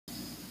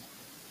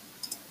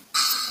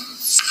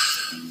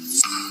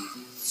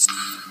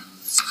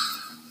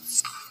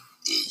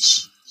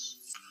This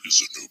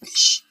is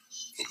Anubis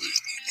of the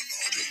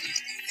Illuminati.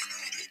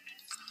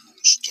 We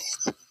will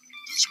stop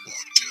this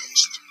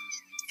podcast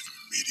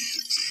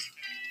immediately.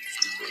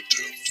 Your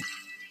attempt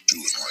to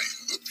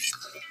enlighten the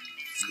people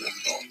will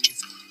not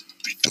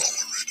be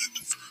tolerated.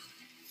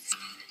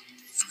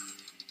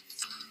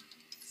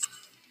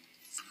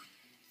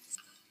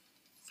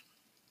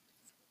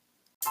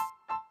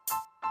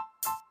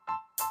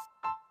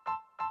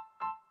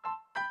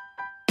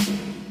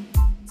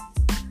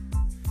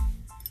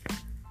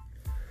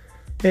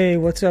 Hey,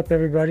 what's up,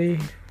 everybody?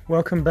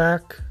 Welcome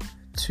back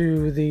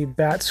to the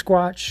Bat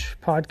Squatch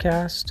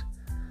podcast.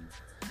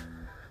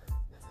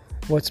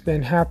 What's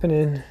been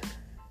happening?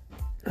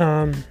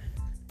 I've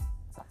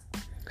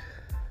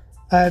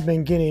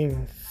been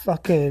getting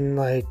fucking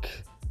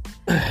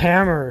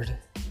hammered.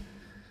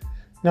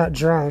 Not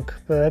drunk,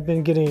 but I've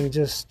been getting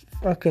just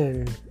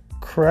fucking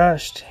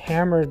crushed,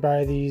 hammered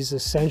by these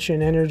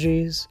ascension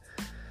energies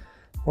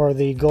or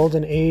the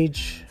golden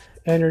age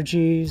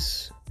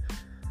energies.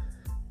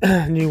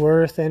 New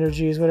Earth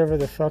energies, whatever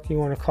the fuck you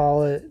want to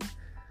call it.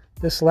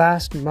 This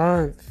last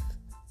month,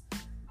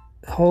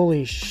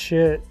 holy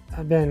shit,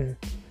 it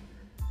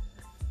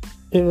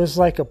was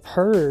like a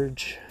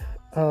purge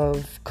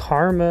of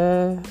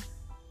karma,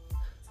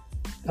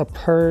 a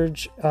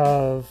purge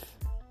of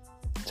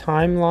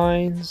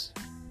timelines.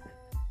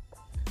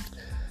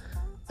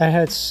 I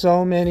had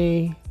so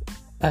many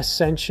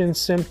ascension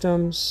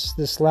symptoms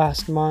this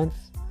last month.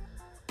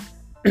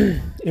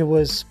 It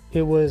was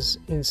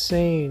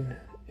insane.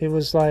 It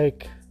was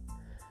like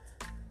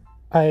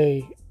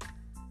I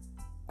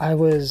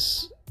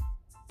was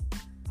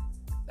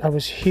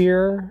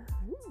here,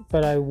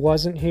 but I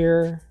wasn't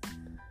here.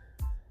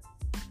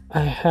 I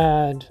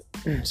had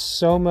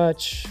so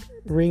much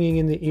ringing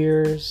in the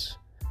ears,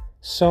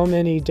 so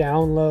many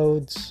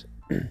downloads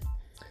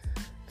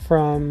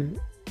from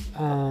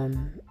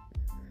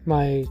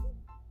my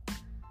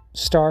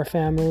star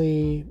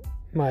family,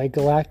 my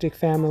galactic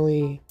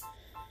family,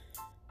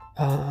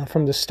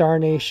 from the star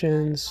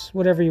nations,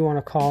 whatever you want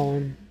to call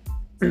them.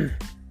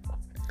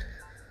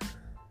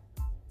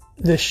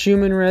 The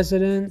Schumann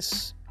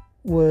resonance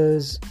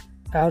was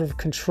out of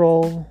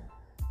control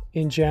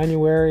in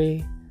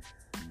January.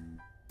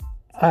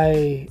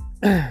 I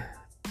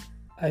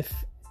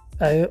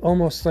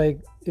almost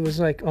it was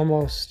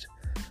almost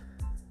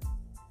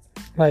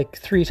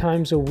 3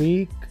 times a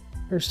week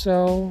or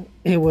so.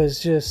 It was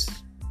just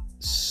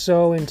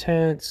so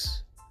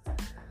intense.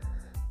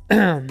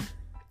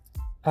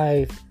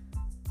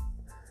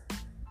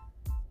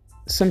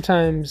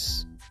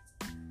 Sometimes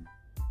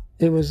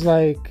it was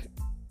like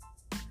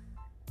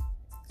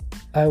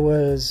I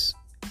was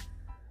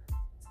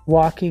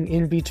walking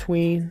in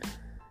between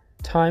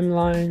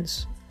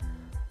timelines.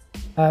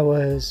 I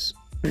was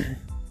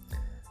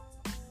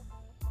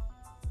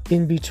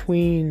in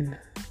between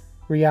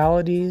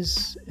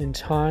realities in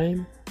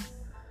time.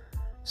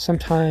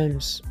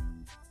 Sometimes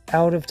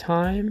out of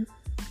time,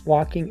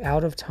 walking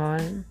out of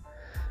time.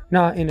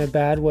 Not in a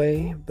bad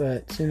way,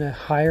 but in a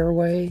higher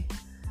way,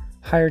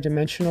 higher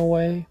dimensional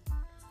way.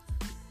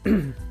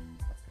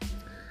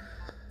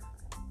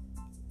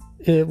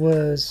 It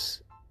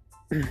was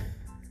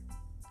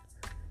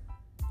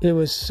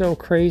so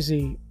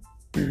crazy.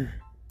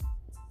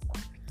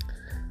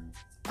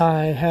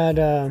 I had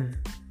a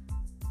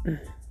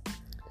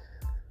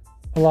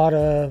lot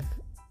of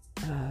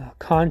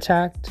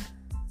contact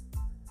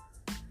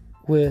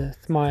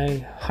with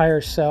my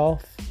higher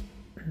self.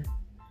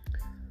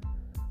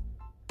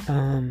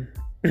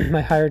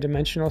 My higher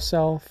dimensional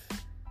self.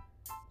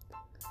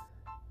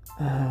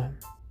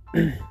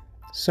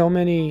 So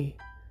many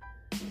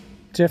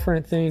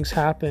different things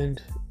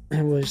happened.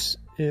 It was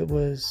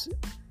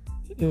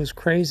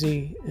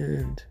crazy,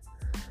 and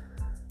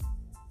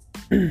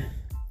I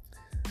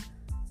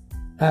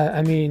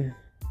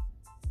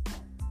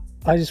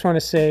just want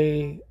to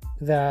say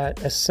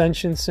that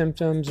ascension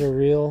symptoms are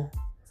real.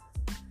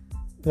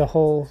 The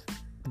whole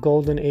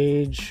golden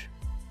age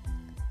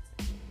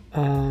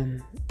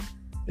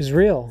is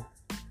real,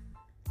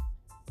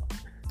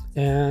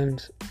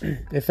 and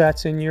if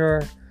that's in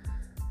your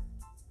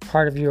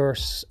part of your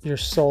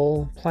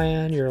soul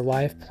plan, your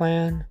life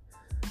plan,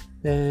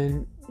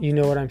 then you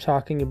know what I'm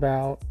talking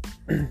about.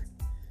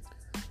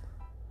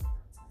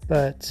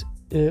 But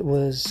it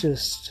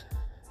was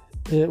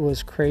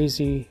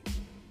crazy.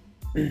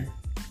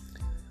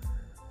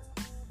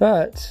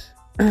 But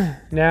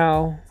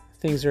now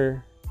things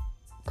are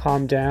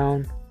calmed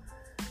down.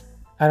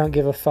 I don't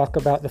give a fuck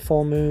about the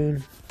full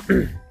moon.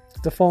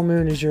 The full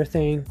moon is your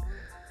thing.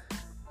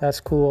 That's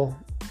cool.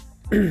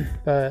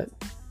 But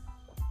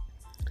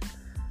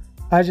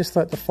I just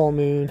let the full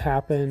moon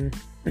happen.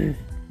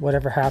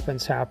 Whatever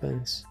happens,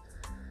 happens.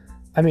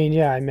 I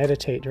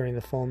meditate during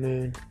the full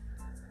moon.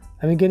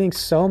 I've been getting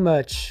so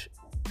much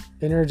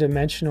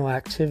interdimensional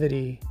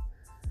activity.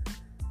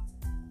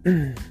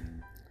 And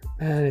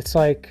it's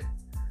like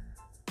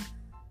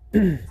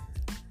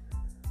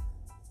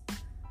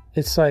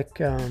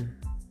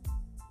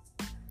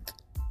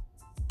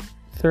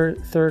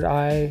third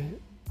eye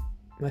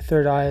My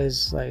third eye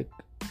is like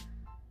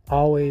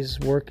always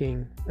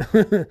working.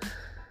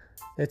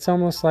 It's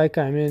almost like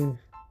I'm in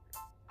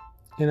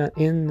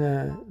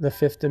the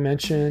fifth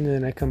dimension,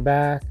 and I come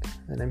back,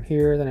 and I'm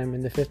here, then I'm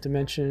in the fifth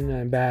dimension, and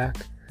I'm back.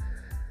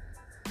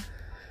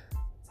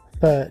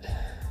 But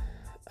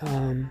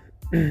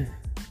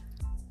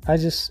I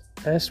just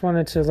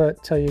wanted to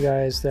tell you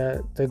guys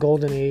that the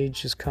golden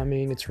age is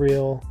coming. It's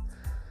real.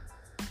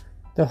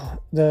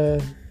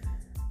 The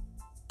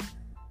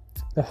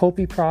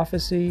Hopi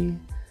prophecy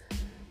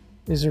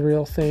is a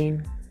real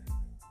thing,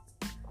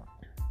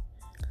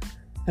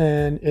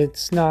 and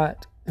it's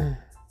not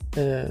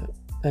an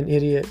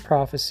idiot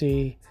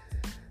prophecy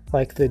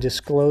like the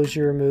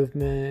disclosure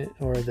movement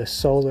or the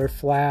solar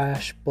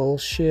flash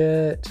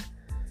bullshit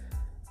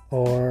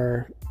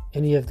or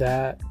any of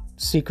that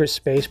secret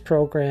space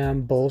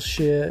program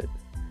bullshit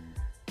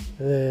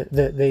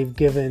that they've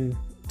given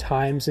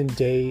times and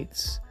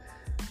dates.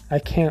 I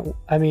can't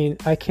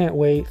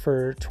wait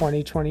for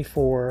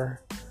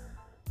 2024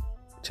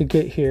 to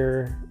get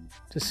here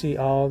to see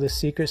all the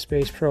secret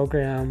space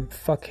program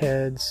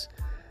fuckheads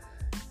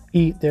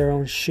eat their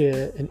own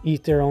shit and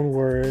eat their own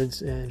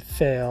words and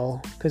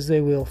fail, because they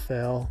will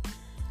fail.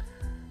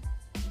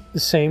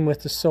 The same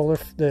with the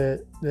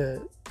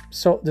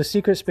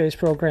secret space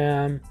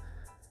program,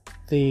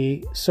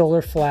 the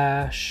solar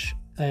flash,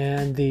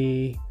 and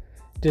the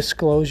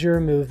disclosure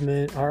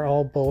movement are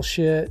all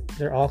bullshit.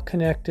 They're all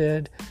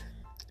connected.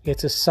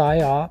 It's a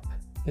psyop.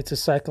 It's a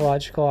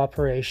psychological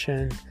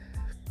operation,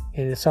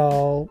 and it's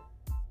all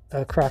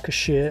a crock of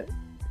shit.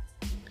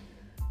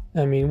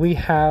 I mean, we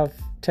have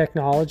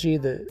technology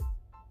that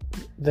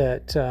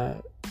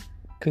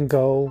can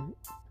go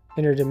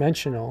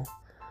interdimensional,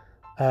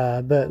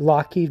 but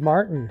Lockheed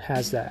Martin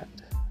has that.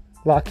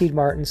 Lockheed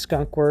Martin,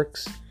 Skunk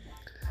Works,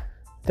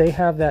 they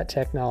have that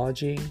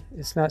technology.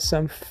 It's not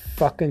some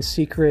fucking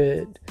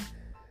secret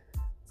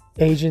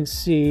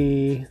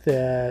agency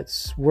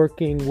that's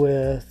working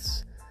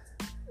with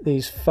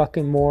these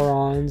fucking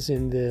morons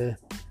in the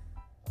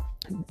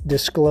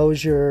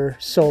disclosure,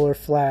 solar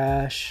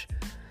flash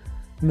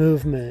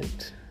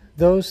movement.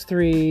 Those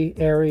three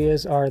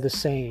areas are the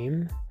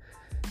same,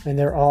 and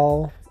they're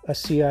all a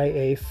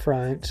CIA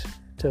front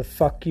to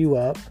fuck you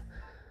up,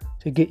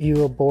 to get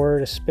you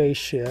aboard a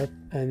spaceship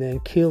and then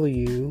kill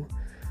you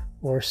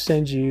or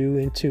send you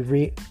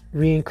into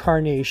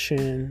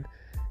reincarnation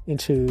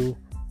into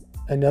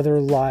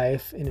another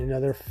life in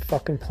another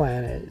fucking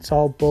planet. It's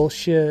all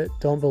bullshit.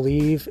 Don't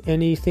believe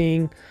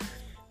anything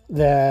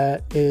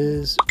that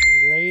is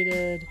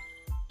related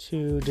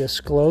to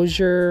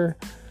disclosure,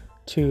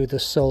 to the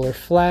solar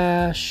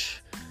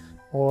flash,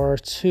 or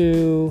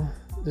to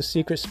the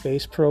secret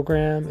space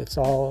program. It's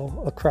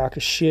all a crock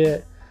of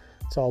shit.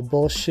 It's all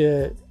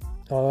bullshit.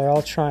 They're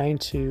all trying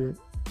to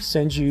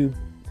send you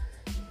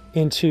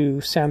into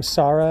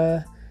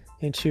samsara,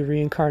 into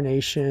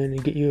reincarnation,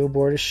 and get you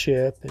aboard a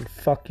ship and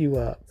fuck you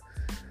up.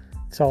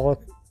 It's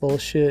all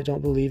bullshit.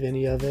 Don't believe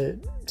any of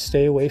it.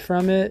 Stay away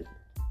from it.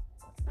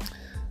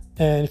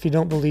 And if you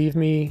don't believe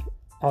me,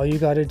 all you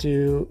got to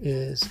do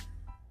is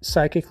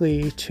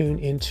psychically tune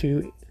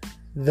into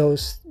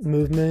those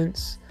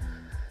movements,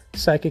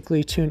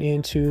 psychically tune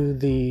into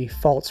the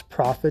false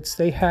prophets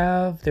they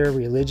have, their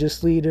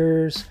religious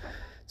leaders.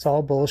 It's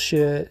all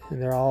bullshit,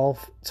 and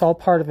it's all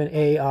part of an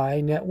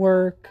AI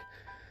network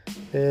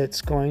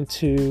that's going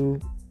to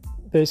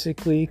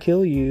basically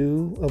kill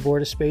you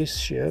aboard a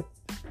spaceship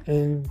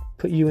and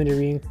put you into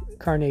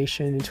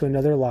reincarnation, into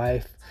another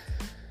life,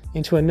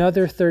 into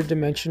another third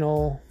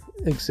dimensional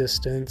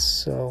existence.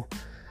 So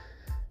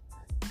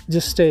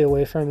just stay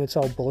away from it. It's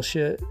all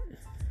bullshit.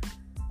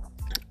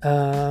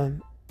 I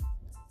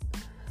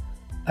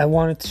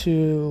wanted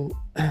to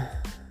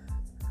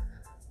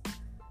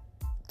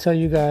tell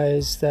you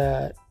guys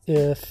that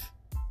if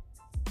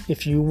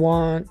you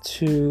want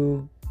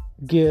to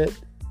get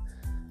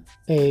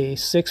a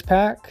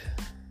six-pack,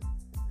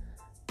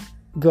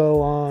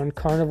 go on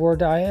carnivore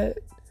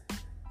diet.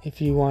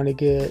 If you want to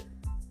get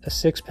a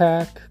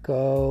six-pack,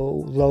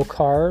 go low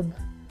carb.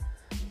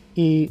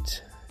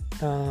 Eat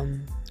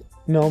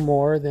no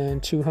more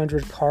than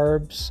 200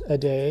 carbs a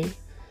day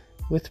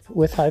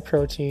with high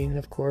protein,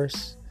 of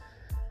course.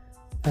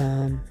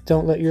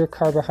 Don't let your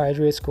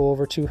carbohydrates go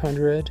over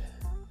 200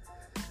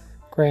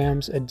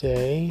 grams a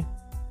day.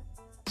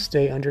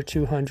 Stay under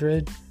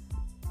 200.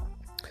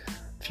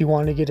 If you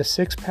want to get a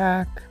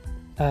six-pack,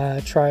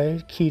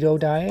 try keto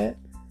diet.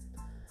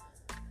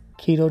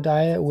 Keto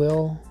diet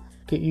will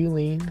get you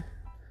lean.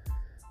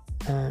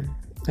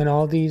 And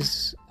all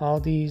these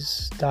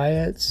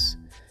diets,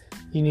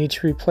 you need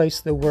to replace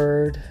the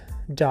word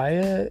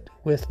diet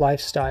with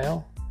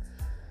lifestyle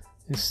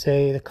and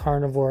say the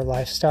carnivore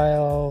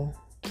lifestyle,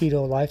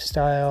 keto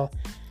lifestyle,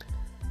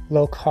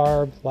 low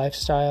carb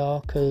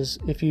lifestyle. Because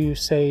if you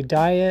say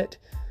diet,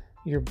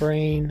 your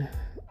brain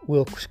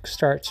will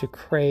start to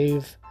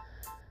crave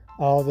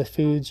all the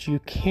foods you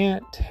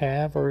can't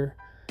have, or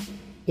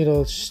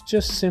it'll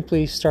just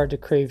simply start to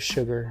crave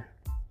sugar.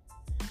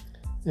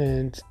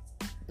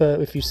 But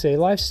if you say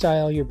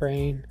lifestyle, your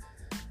brain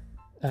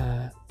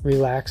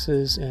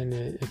relaxes and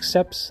it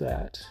accepts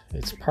that.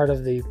 It's part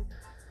of the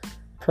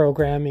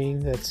programming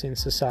that's in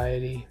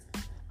society.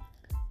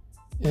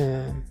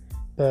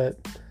 But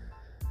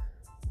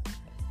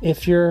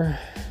if you're,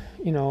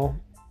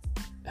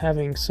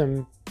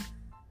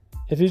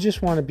 if you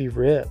just want to be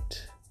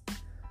ripped,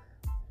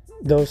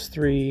 those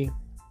three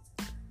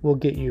will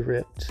get you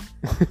ripped.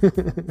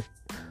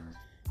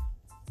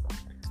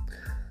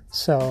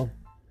 So,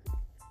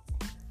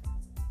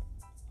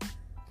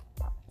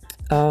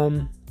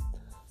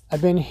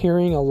 I've been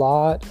hearing a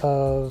lot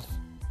of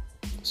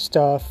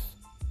stuff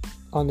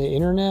on the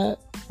internet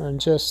and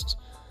just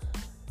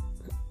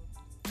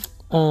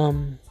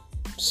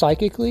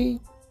psychically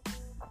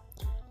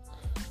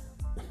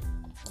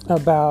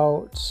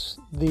about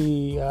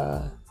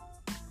I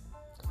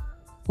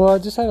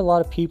just had a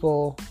lot of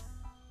people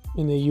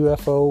in the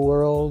UFO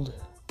world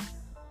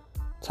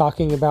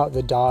talking about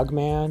the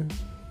Dogman.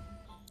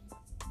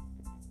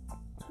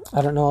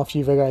 I don't know if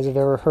you guys have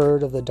ever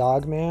heard of the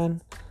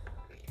Dogman,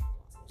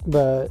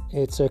 but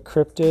it's a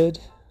cryptid,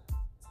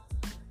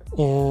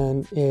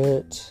 and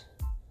it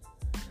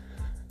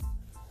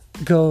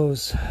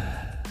goes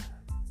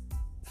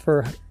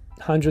for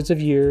hundreds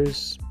of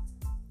years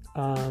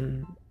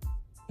in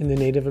the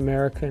Native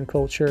American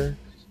culture.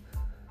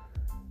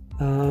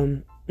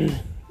 A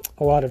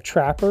lot of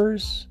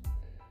trappers,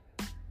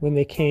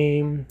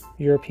 European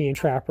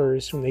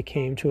trappers, when they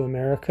came to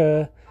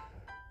America,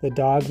 the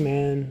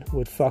Dogman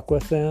would fuck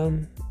with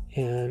them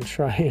and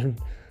try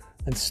and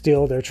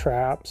steal their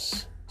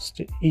traps,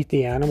 eat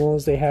the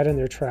animals they had in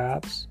their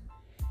traps.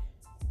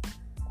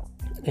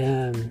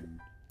 And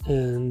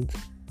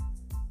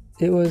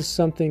it was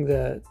something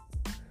that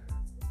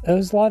it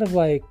was a lot of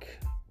like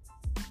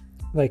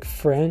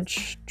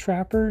French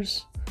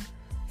trappers,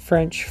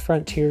 French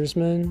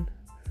frontiersmen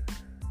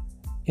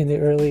in the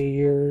early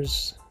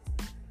years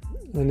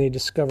when they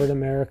discovered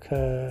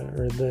America,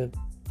 or the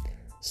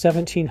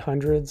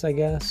 1700s, I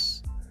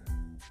guess.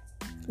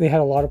 They had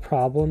a lot of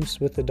problems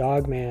with the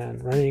Dogman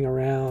running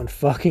around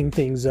fucking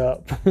things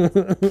up.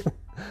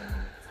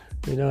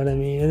 You know what I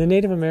mean? And the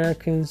Native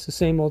Americans, the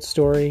same old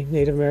story.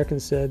 Native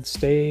Americans said,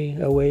 stay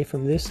away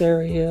from this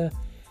area.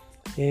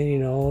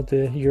 And,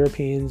 the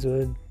Europeans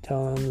would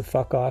tell them to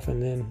fuck off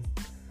and then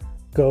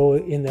go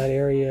in that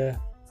area,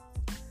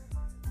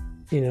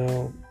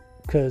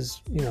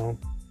 because,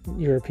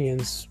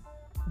 Europeans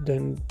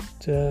didn't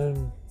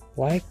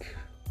like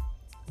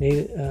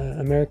Native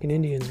American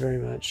Indians very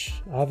much,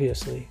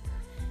 obviously.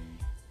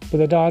 But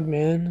the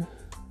Dogman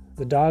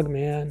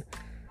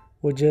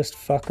would just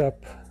fuck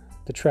up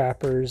the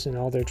trappers and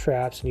all their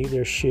traps and eat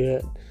their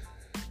shit,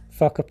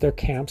 fuck up their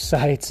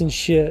campsites and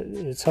shit.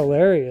 It's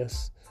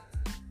hilarious.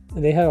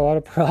 And they had a lot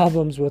of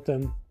problems with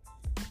them.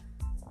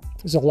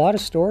 There's a lot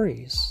of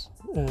stories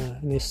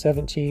in the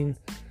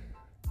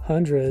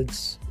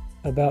 1700s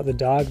about the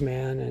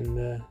Dogman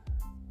and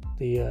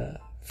the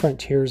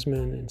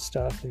frontiersmen and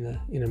stuff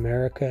in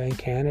America and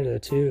Canada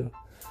too.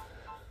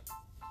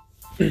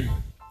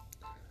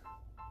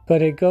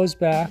 But it goes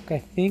back, I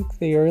think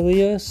the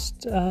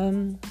earliest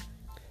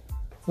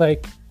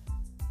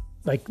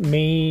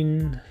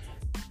main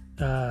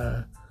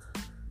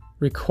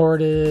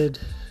recorded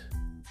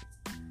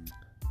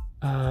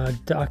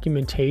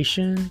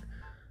documentation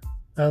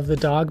of the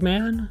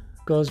Dogman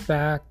goes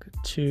back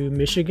to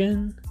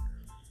Michigan.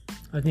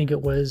 I think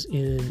it was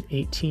in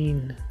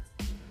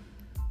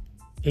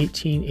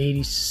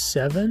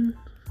 1887.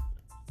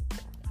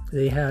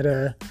 They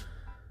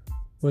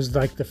was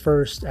like the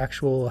first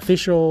actual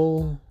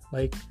official,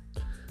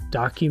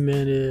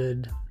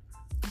 documented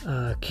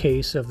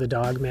case of the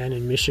Dogman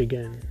in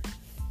Michigan.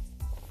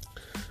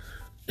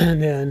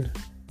 And then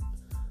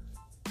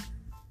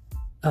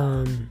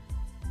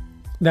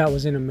that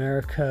was in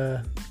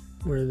America,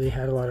 where they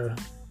had a lot of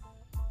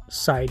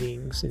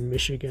sightings in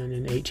Michigan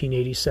in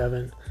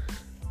 1887.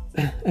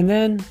 And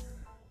then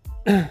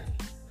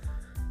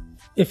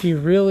if you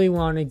really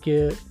want to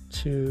get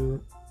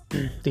to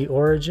the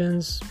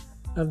origins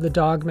of the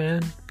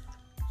Dogman,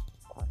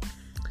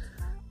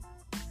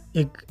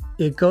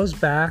 it goes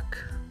back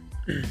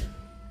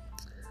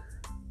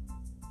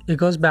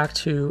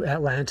to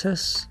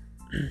Atlantis.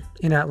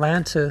 In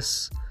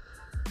Atlantis,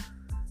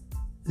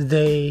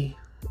 they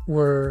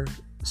were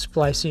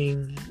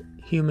splicing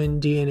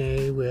human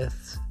DNA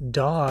with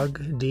dog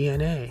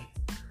DNA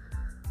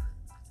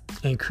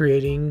and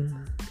creating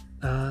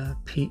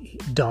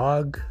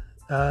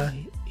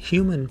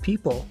human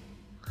people,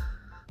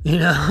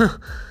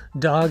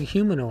 dog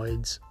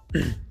humanoids.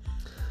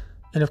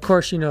 And of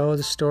course,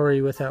 the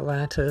story with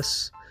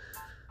Atlantis.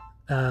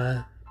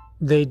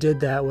 They did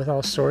that with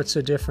all sorts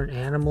of different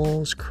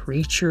animals,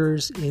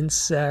 creatures,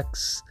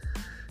 insects,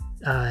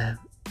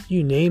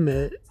 you name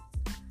it.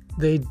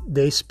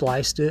 They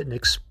spliced it and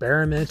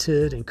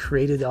experimented and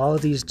created all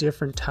of these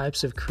different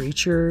types of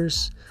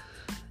creatures,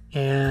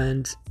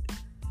 and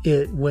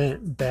it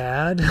went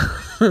bad.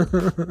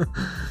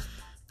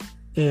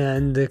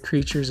 And the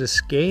creatures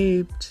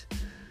escaped.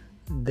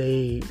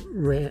 They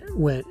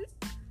went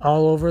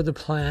all over the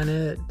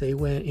planet. They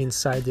went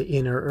inside the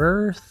inner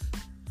earth.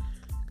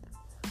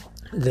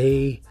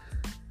 They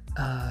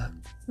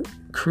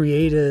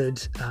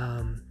created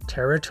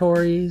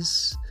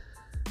territories.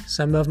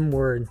 Some of them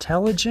were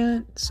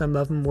intelligent. Some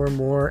of them were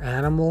more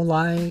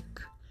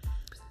animal-like.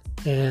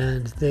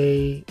 And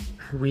they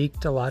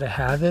wreaked a lot of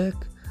havoc.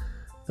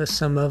 But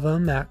some of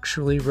them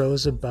actually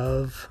rose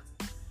above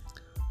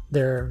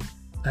their...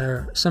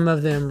 some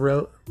of them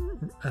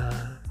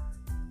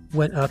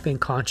went up in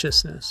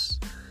consciousness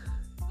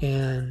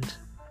and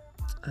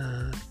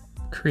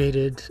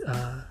created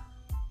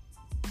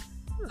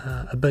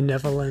a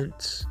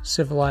benevolent,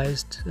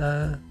 civilized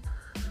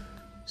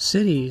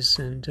cities,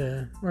 and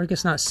or I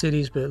guess not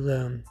cities, but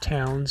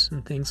towns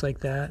and things like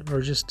that,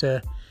 or just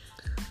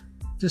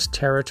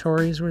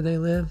territories where they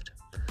lived.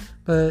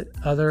 But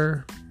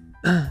other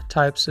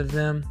types of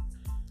them,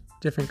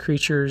 different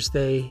creatures,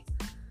 they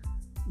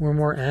were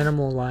more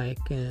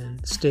animal-like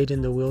and stayed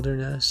in the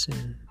wilderness,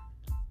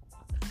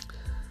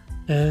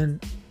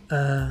 and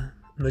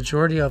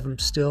majority of them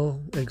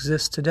still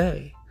exist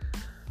today.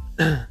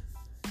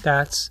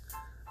 That's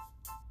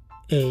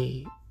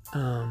a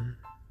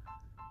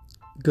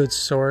good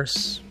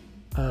source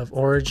of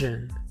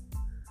origin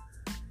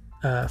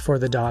for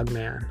the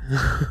Dogman.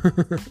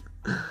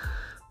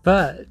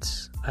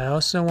 But I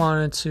also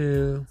wanted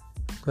to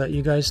let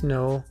you guys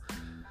know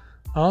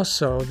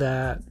also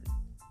that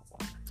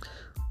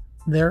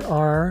there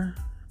are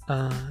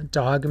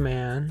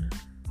Dogman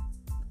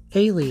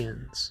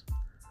aliens,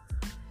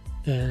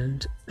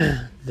 and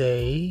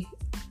they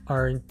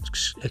are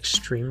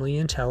extremely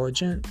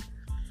intelligent.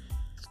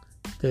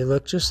 They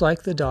look just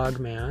like the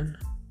Dogman.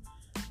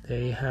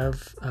 They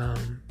have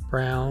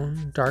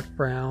dark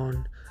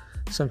brown,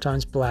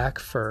 sometimes black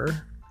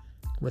fur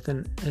with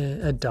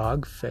a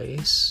dog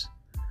face,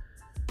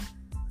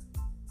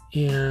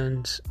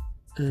 and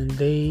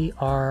they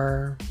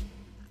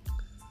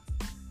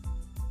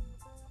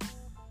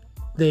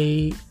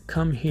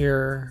come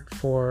here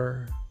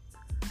for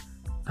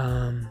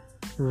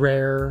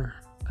rare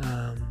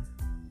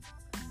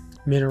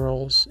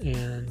minerals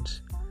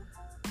and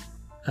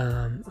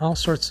all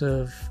sorts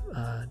of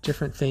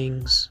different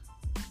things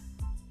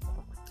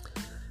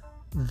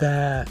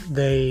that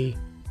they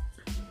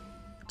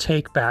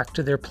take back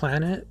to their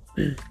planet.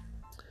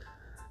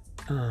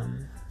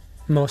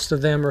 Most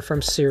of them are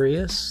from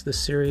Sirius, the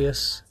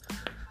Sirius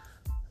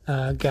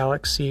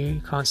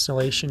galaxy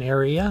constellation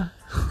area.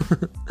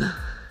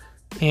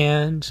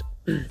 And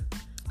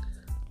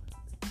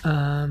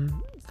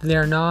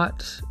they're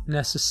not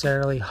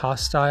necessarily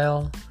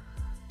hostile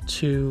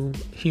to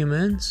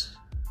humans,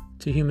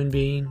 to human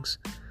beings,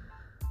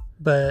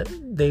 but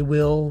they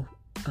will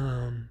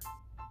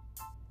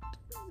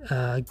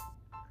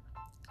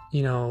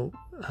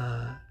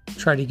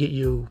try to get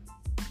you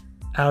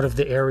out of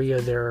the area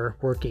they're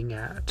working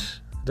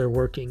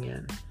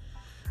in.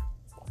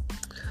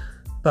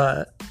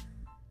 But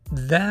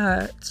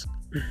that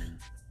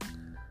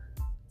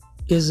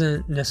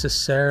isn't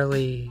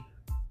necessarily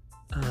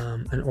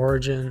an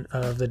origin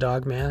of the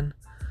Dogman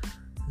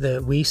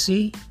that we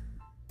see,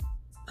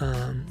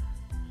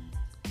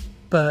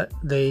 but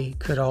they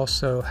could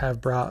also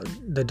have brought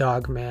the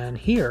Dogman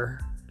here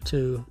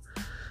to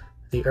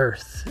the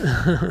Earth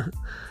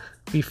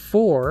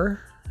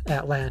before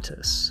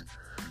Atlantis.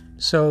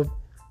 So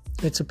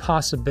it's a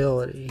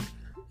possibility,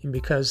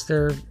 because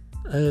they're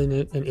an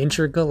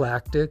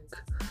intergalactic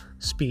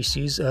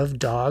species of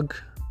dog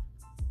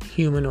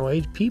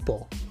humanoid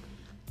people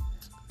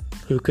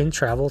who can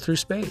travel through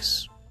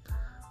space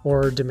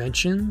or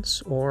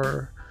dimensions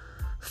or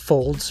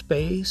fold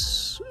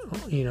space,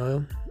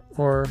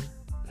 or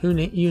who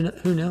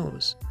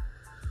knows.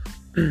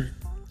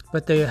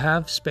 But they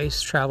have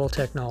space travel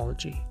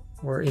technology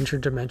or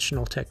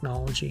interdimensional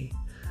technology.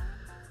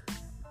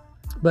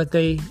 But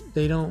they're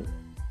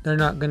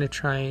not going to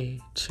try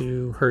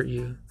to hurt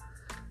you.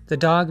 The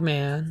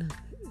Dogman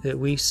that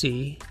we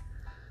see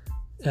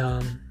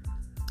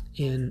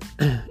in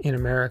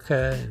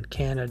America and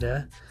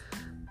Canada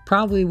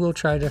probably will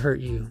try to hurt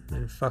you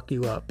and fuck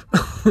you up.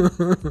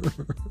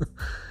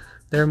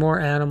 They're more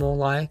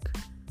animal-like.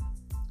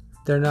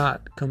 They're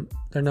not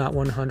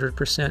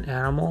 100%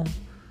 animal.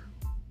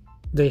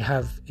 They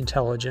have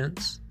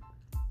intelligence.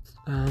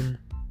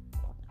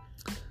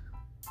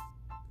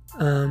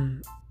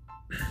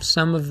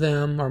 Some of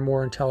them are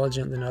more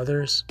intelligent than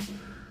others.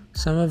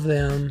 Some of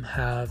them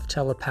have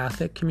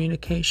telepathic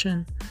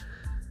communication.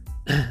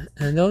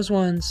 And those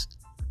ones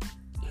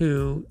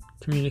who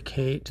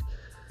communicate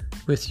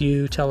with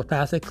you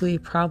telepathically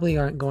probably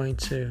aren't going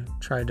to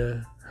try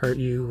to hurt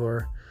you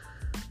or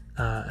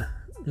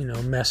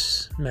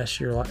mess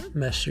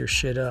your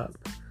shit up.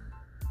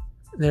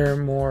 They're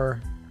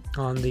more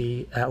on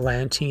the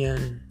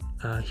Atlantean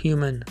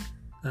human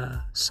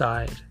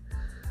side.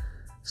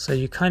 So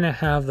you kind of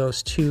have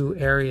those two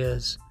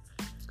areas.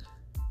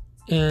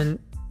 And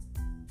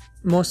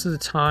most of the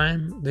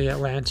time, the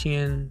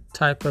Atlantean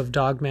type of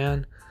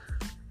Dogman,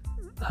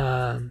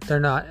 they're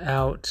not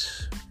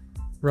out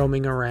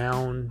roaming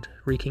around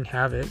wreaking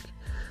havoc.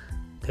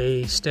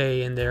 they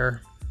stay in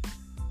there,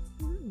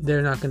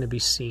 they're not going to be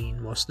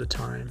seen most of the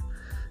time.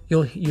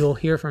 You'll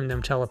hear from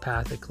them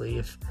telepathically.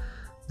 If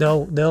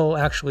they'll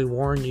actually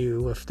warn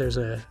you if there's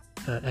a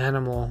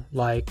animal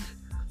like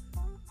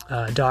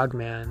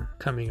Dogman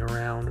coming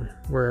around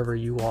wherever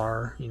you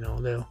are. You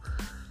know,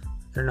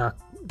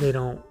 they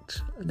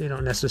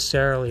don't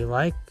necessarily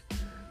like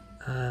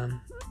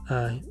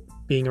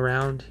being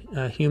around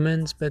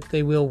humans, but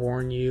they will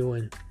warn you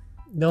and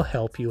they'll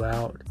help you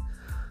out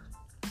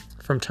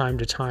from time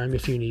to time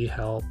if you need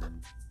help.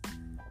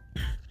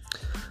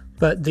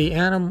 But the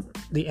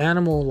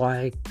animal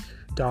like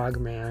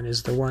Dogman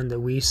is the one that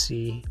we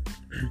see,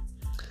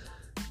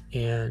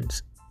 and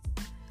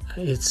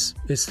it's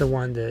the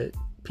one that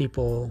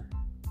people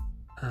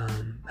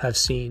have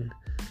seen,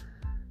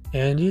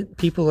 and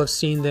people have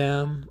seen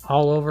them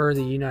all over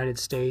the United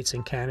States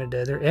and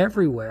Canada. They're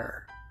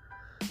everywhere,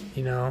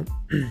 you know.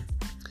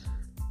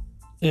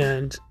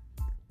 And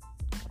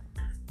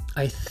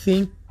I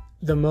think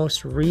the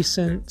most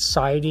recent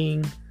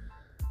sighting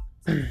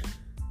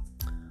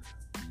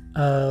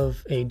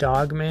of a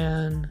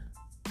Dogman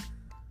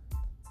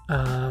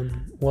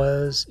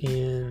was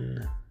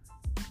in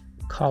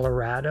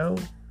Colorado.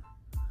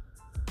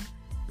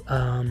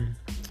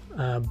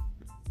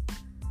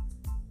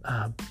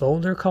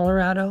 Boulder,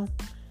 Colorado,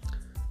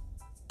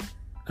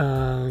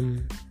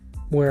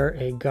 where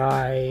a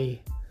guy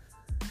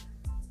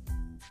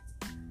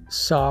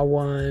saw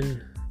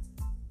one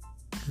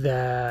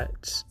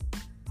that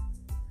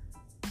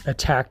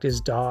attacked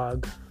his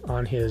dog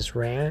on his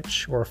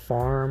ranch or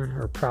farm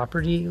or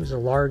property. It was a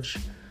large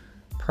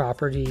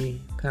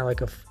property, kind of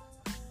like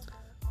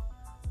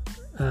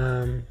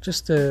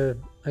just a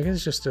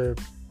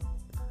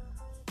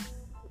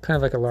kind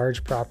of like a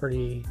large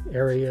property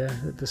area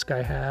that this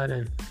guy had,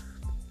 and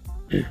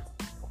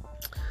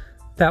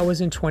that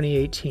was in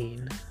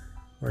 2018,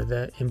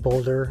 in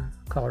Boulder,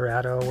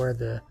 Colorado,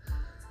 where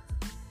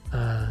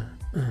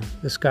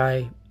this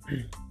guy,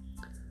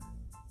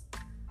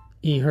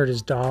 he heard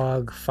his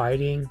dog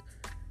fighting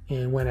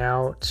and went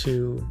out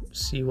to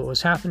see what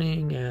was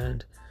happening,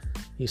 and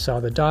he saw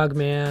the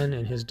Dogman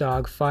and his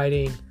dog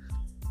fighting,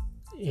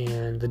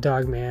 and the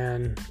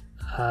Dogman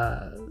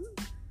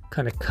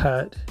kind of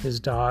cut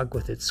his dog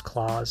with its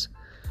claws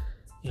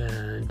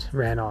and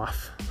ran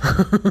off.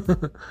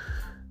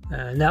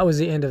 And that was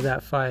the end of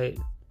that fight.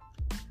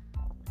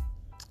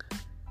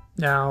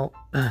 Now,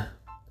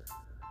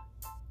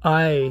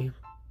 I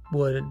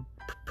would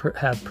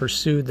have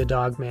pursued the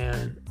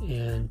Dogman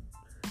and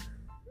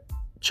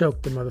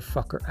choked the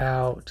motherfucker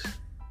out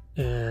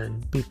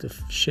and beat the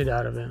shit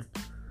out of him.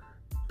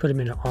 Put him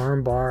in an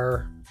arm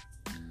bar,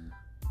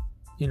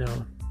 you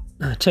know,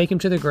 take him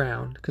to the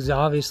ground, because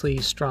obviously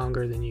he's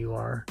stronger than you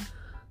are.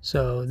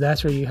 So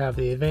that's where you have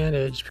the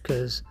advantage,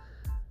 because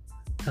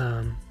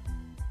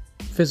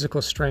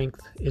physical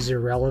strength is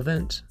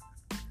irrelevant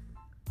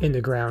in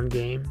the ground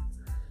game.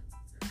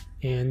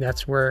 And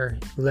that's where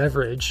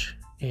leverage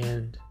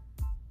and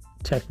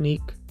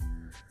technique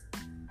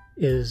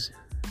is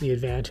the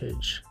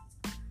advantage.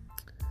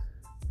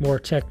 More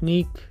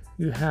technique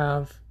you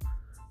have,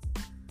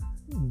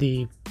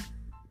 the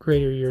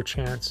greater your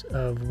chance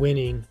of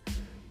winning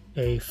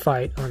a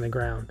fight on the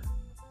ground.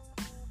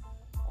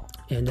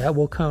 And that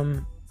will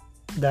come,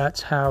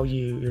 that's how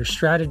your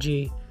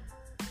strategy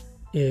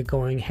is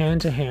going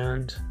hand to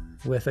hand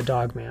with a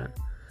Dogman,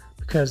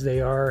 because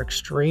they are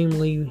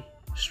extremely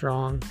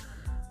strong,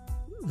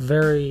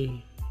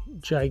 very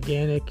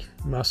gigantic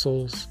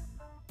muscles,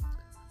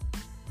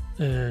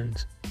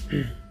 and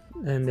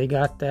they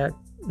got that,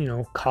 you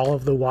know, Call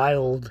of the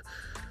Wild,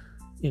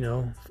 you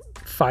know,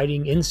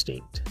 fighting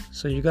instinct.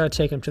 So you got to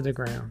take them to the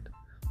ground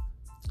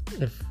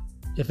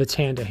if it's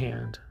hand to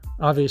hand.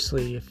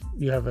 Obviously, if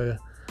you have a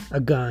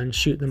gun,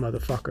 shoot the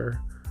motherfucker,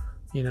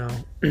 you know.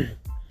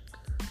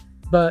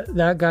 But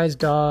that guy's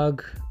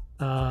dog,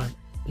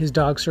 his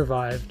dog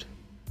survived,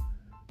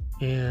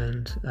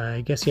 and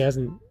I guess he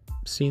hasn't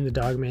seen the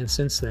Dogman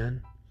since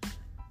then.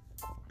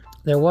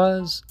 There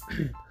was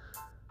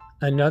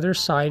another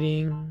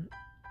sighting.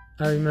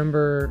 I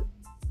remember,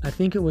 I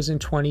think it was in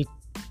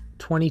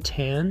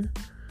 2010,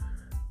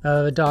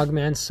 a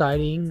Dogman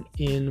sighting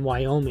in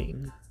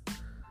Wyoming.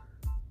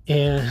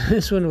 And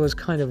this one was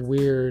kind of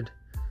weird,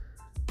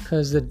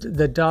 because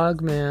the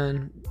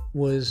Dogman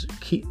was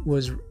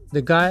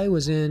the guy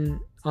was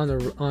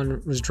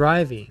was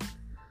driving,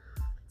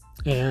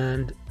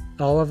 and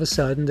all of a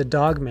sudden the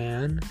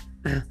Dogman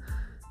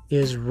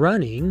is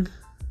running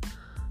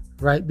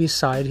right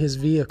beside his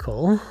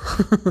vehicle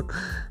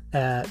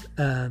at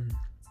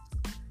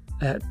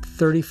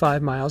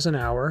 35 miles an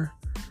hour.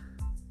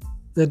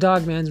 The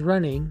Dogman's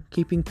running,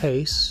 keeping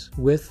pace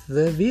with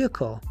the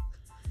vehicle.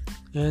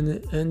 And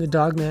the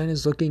Dogman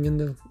is looking in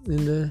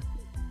the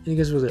I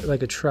guess it was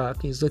like a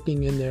truck. He's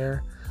looking in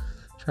there,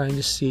 trying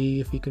to see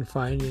if he can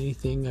find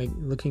anything,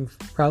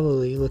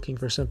 probably looking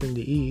for something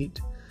to eat.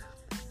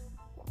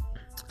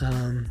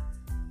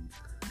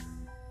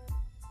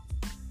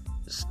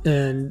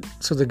 And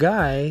so the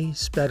guy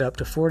sped up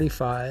to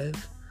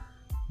 45,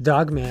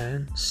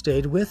 Dogman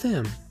stayed with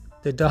him.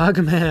 The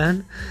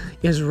Dogman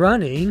is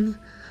running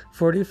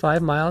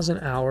 45 miles an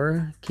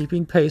hour,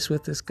 keeping pace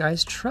with this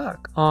guy's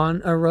truck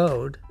on a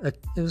road. It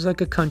was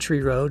like a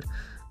country road,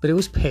 but it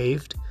was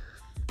paved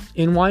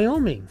in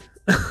Wyoming.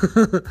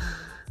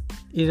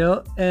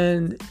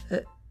 And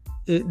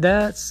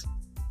that's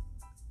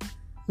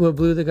what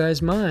blew the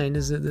guy's mind,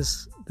 is that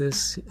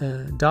this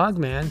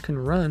Dogman can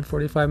run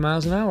 45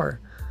 miles an hour.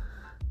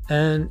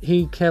 And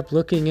he kept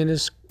looking in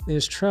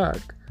his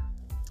truck.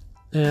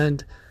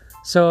 And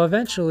so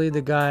eventually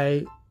the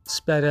guy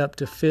sped up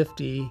to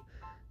 50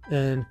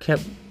 and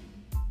kept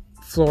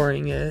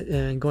flooring it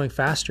and going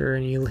faster,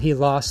 and he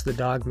lost the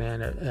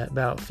Dogman at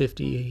about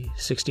 50,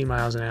 60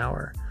 miles an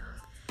hour.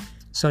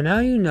 So now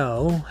you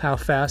know how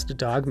fast a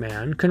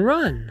Dogman can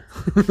run.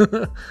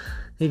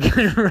 He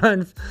can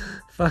run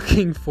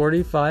fucking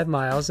 45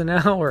 miles an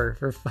hour,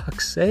 for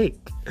fuck's sake.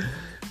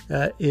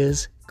 That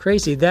is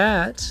crazy.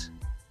 That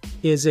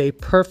is a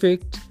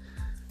perfect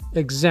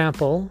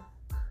example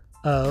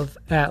of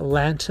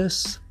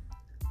Atlantis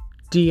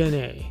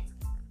DNA.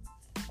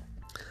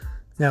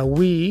 Now,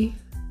 we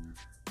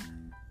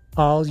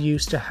all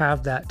used to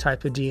have that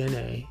type of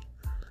DNA,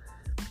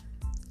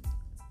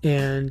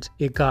 and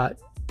it got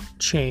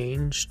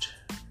changed,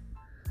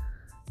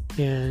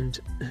 and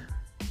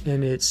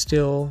it's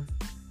still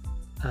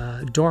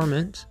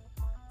dormant.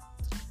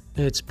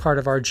 It's part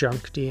of our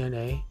junk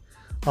DNA.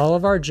 All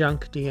of our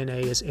junk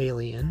DNA is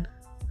alien.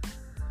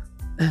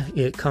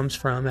 It comes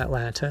from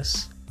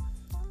Atlantis,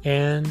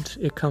 and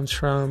it comes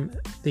from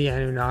the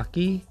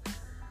Anunnaki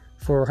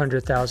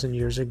 400,000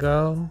 years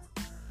ago.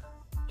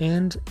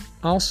 And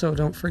also,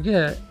 don't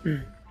forget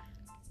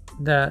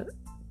that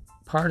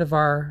part of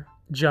our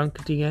junk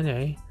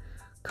DNA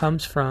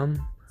comes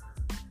from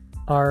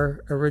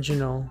our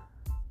original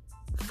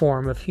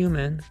form of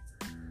human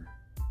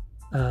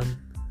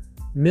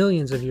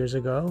millions of years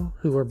ago,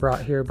 who were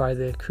brought here by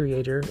the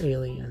creator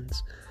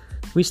aliens.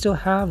 We still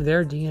have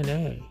their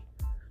DNA.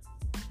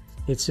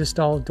 It's just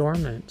all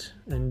dormant,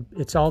 and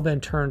it's all been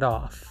turned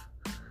off.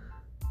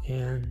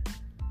 And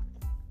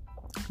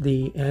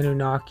the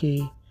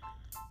Anunnaki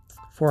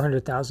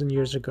 400,000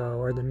 years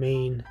ago are the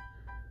main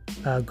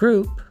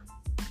group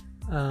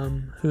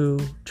who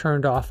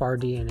turned off our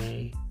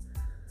DNA.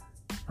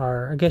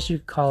 I guess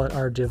you'd call it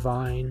our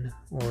divine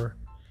or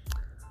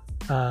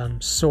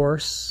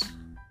source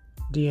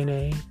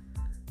DNA,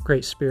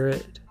 Great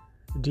Spirit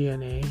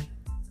DNA.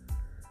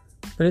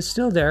 But it's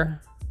still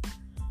there.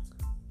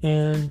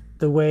 And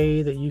the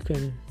way that you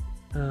can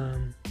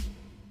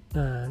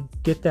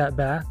get that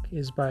back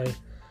is by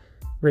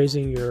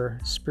raising your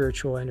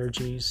spiritual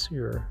energies,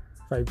 your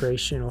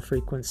vibrational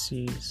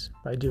frequencies,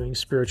 by doing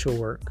spiritual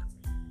work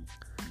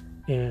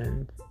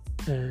and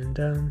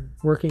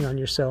working on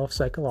yourself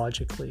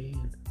psychologically,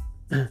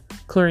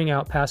 clearing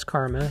out past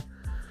karma,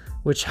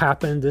 which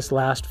happened this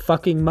last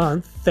fucking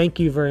month. Thank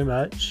you very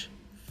much.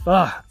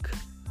 Fuck.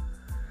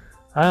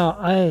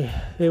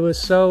 It was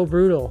so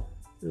brutal.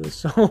 It was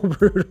so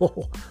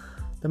brutal.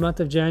 The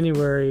month of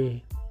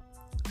January,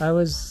 I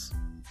was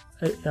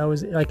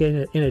like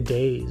in a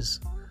daze.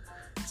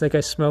 It's like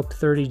I smoked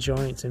 30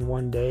 joints in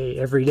one day,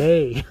 every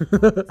day.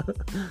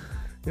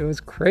 It was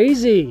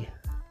crazy.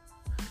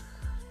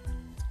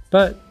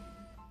 But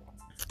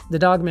the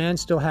Dogman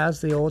still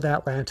has the old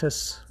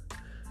Atlantis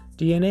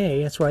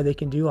DNA. That's why they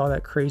can do all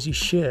that crazy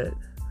shit.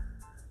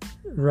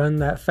 Run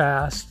that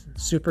fast,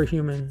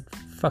 superhuman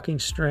fucking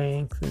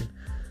strength,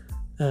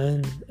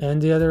 and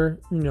the other,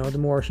 the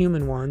more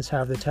human ones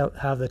have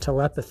the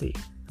telepathy,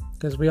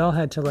 because we all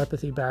had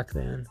telepathy back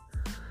then,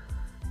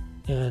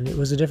 and it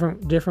was a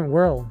different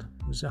world.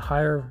 It was a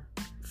higher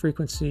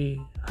frequency,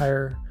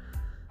 higher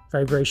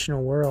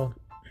vibrational world,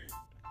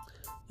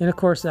 and of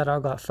course that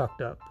all got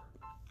fucked up.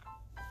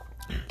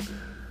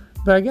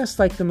 But I guess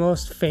like the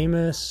most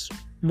famous,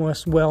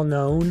 most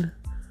well-known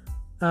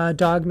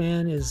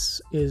Dogman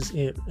is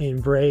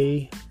in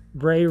Bray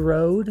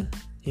Road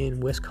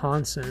in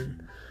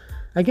Wisconsin.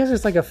 I guess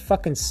it's like a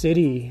fucking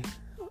city.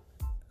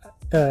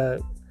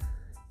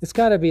 It's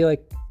got to be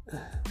like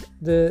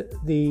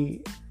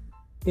the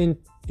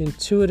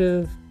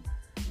intuitive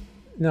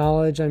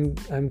knowledge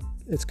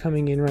it's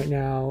coming in right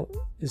now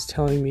is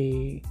telling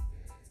me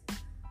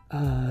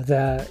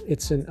that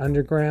it's an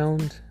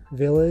underground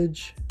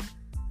village,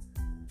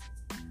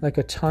 like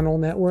a tunnel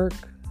network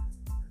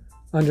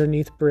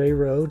underneath Bray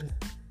Road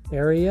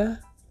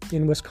area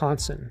in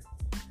Wisconsin,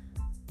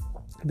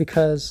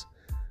 because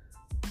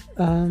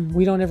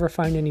we don't ever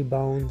find any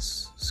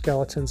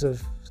skeletons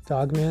of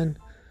Dogman,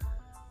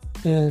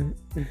 and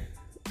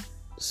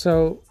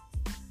so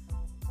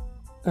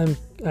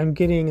I'm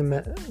getting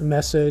a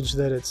message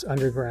that it's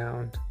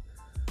underground,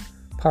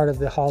 part of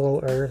the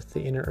hollow earth,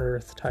 the inner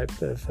earth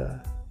type of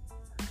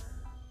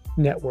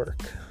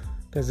network,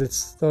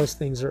 because those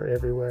things are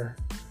everywhere.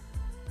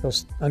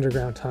 Those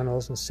underground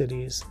tunnels and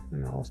cities,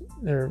 and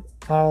they're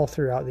all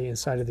throughout the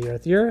inside of the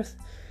earth.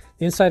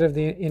 The inside of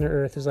the inner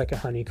earth is like a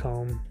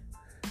honeycomb.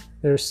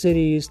 There are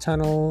cities,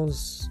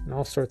 tunnels, and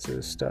all sorts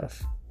of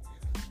stuff.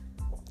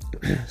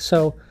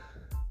 So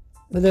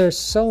But there's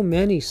so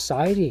many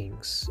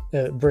sightings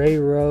at Bray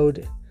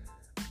Road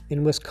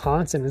in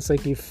Wisconsin. It's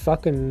like you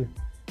fucking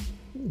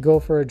go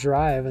for a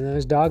drive and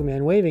there's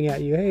Dogman waving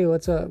at you. Hey,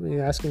 what's up? And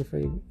you're asking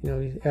for,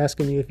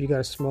 asking you if you got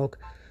a smoke.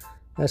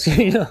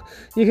 Asking,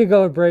 you could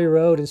go to Bray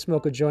Road and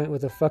smoke a joint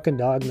with a fucking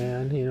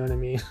Dogman. You know what I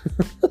mean?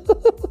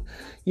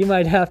 You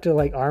might have to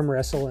like arm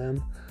wrestle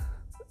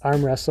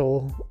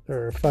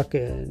or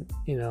fucking,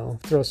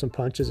 throw some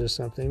punches or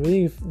something.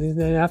 But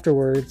then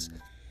afterwards,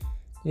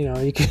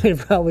 you could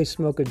probably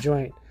smoke a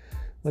joint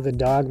with a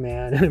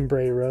Dogman in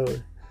Bray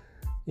Road.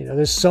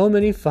 There's so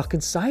many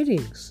fucking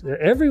sightings.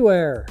 They're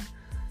everywhere.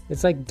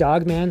 It's like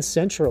Dogman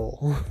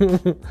Central.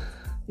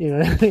 You know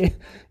what I mean?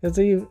 It's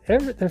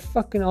like they're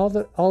fucking all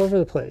over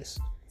the place.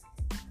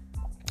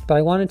 But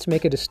I wanted to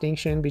make a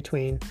distinction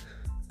between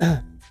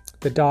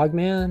the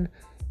Dogman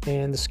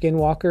and the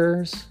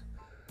Skinwalkers.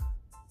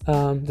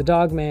 The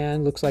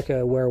Dogman looks like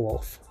a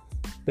werewolf,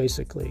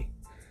 basically.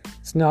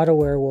 It's not a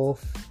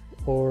werewolf,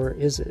 or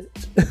is it?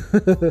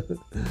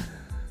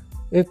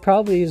 It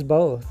probably is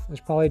both.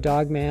 There's probably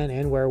Dogman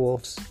and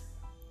werewolves,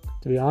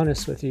 to be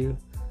honest with you.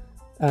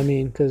 I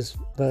mean, because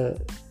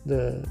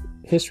the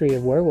history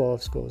of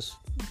werewolves goes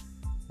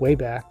way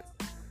back,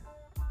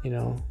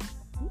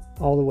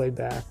 all the way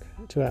back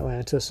to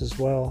Atlantis as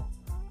well.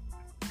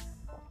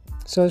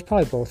 So there's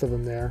probably both of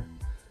them there.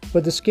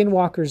 But the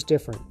Skinwalker's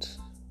different.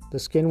 The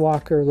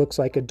Skinwalker looks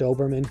like a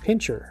Doberman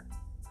Pinscher.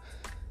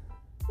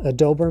 A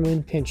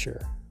Doberman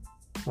Pinscher.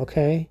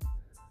 Okay?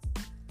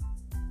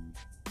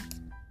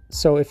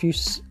 So and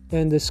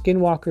the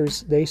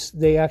Skinwalkers,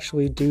 they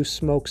actually do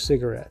smoke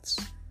cigarettes.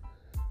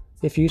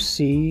 If you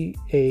see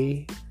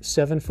a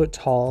 7-foot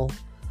tall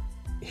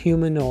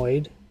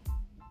humanoid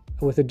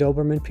with a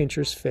Doberman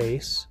Pinscher's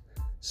face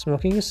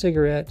smoking a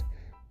cigarette,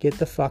 get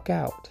the fuck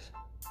out.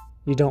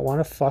 You don't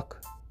want to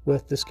fuck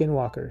with the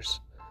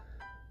Skinwalkers.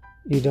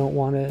 You don't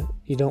want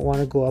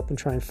to go up and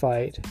try and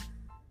fight.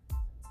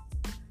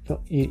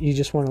 You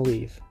just want to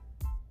leave.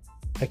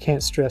 I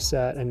can't stress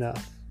that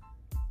enough.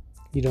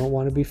 You don't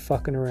want to be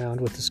fucking around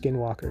with the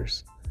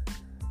Skinwalkers,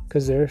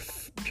 because they're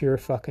pure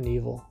fucking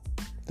evil.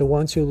 The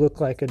ones who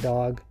look like a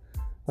dog,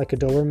 like a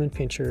Doberman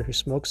Pinscher who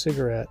smokes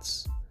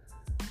cigarettes.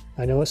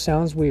 I know it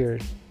sounds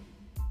weird,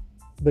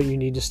 but you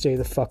need to stay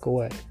the fuck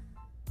away.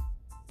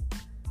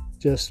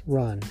 Just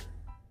run.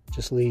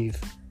 Just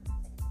leave.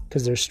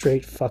 Because they're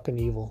straight fucking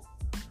evil.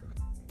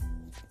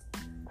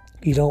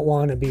 You don't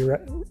want to be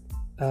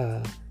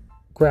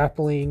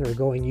grappling or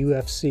going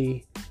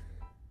UFC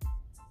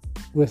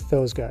with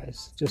those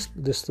guys.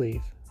 Just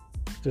leave.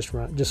 Just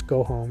run. Just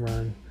go home,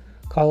 run.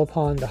 Call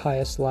upon the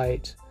highest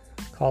light.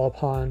 Call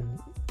upon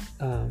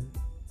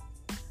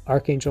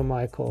Archangel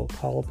Michael.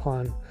 Call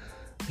upon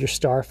your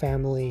star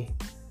family,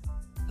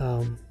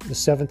 the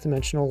seventh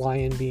dimensional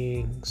lion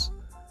beings.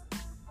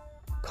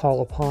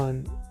 Call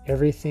upon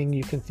everything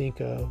you can think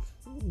of.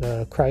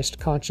 The Christ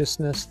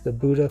consciousness, the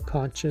Buddha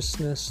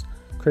consciousness,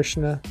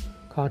 Krishna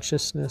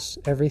consciousness,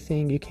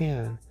 everything you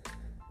can,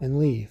 and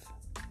leave.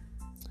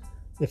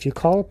 If you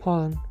call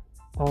upon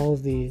all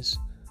of these,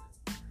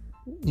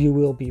 you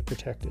will be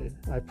protected.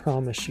 I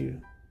promise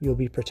you, you'll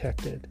be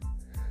protected.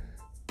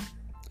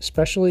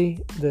 Especially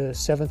the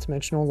seventh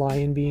dimensional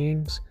lion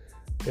beings.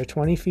 They're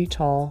 20 feet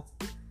tall,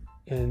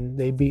 and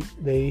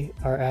they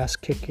are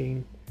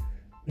ass-kicking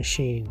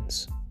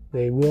machines.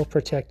 They will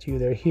protect you.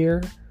 They're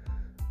here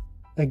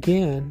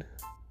again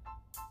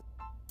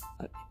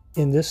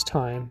in this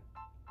time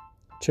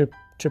to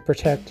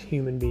protect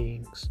human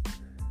beings.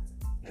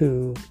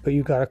 But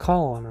you got to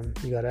call on them.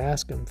 You got to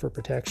ask them for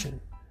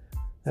protection.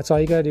 That's all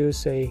you got to do is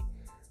say,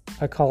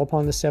 I call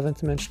upon the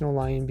seventh dimensional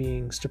lion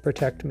beings to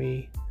protect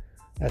me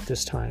at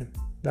this time.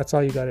 That's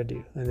all you got to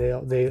do, and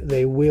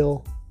they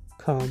will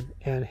come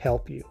and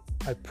help you.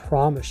 I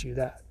promise you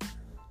that.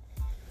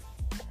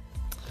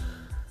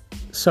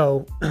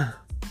 So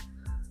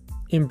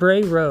in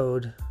Bray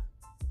Road,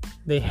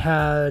 they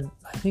had,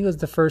 I think it was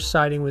the first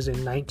sighting was in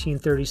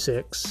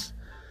 1936,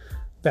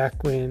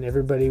 back when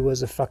everybody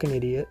was a fucking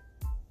idiot.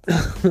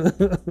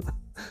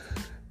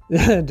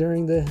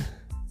 During the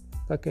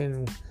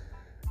fucking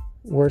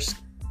worst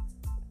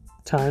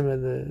time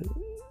of the,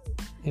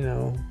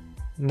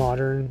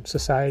 modern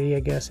society, I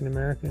guess, in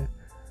America.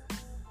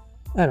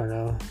 I don't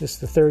know.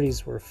 Just the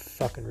 30s were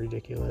fucking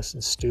ridiculous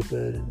and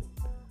stupid, and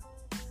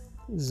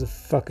this is a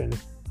fucking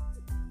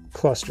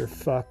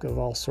clusterfuck of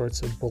all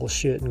sorts of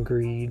bullshit and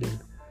greed and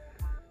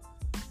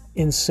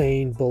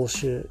insane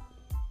bullshit.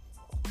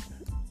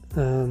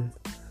 But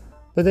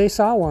they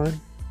saw one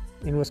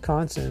in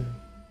Wisconsin.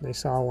 They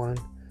saw one,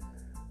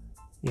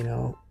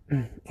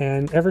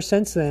 and ever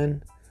since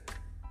then,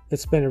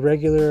 it's been a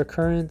regular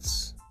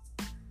occurrence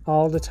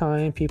all the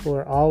time. People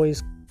are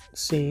always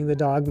seeing the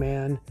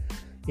Dogman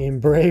in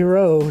Bray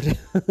Road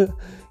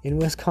in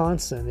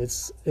Wisconsin.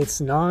 It's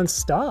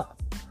nonstop.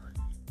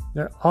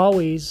 They're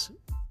always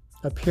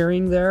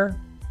appearing there.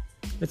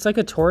 It's like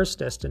a tourist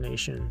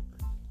destination.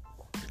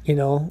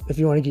 If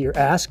you want to get your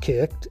ass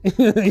kicked,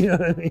 you know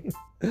what I mean?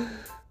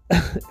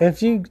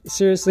 If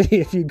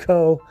you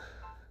go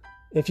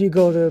if you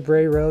go to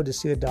Bray Road to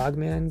see the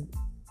Dogman,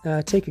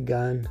 take a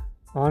gun.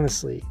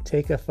 Honestly,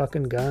 take a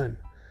fucking gun.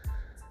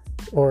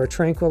 Or a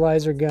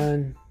tranquilizer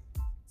gun.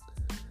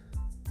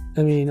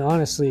 I mean,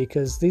 honestly,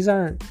 because these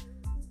are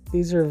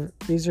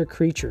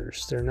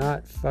creatures. They're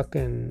not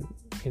fucking,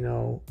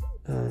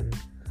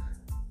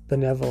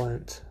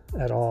 benevolent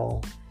at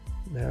all.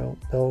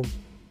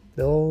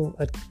 They'll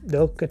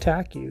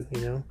attack you,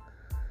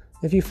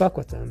 if you fuck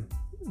with them.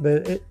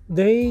 But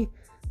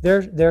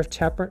their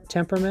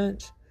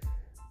temperament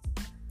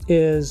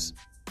is,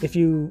 if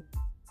you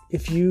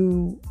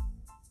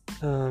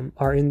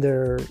are in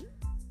their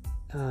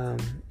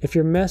if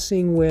you're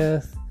messing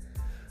with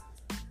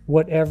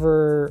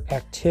whatever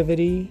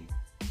activity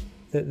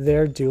that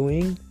they're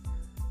doing,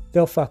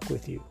 they'll fuck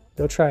with you.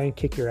 They'll try and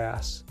kick your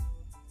ass.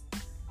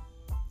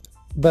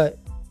 But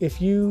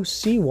if you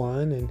see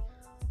one and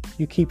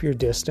you keep your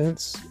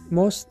distance,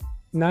 most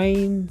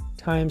 9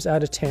 times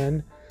out of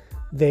 10,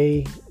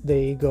 they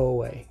go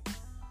away.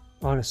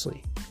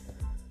 Honestly,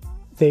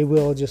 they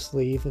will just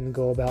leave and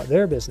go about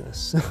their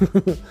business.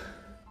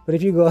 But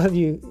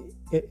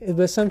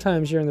but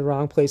sometimes you're in the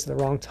wrong place at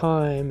the wrong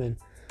time, and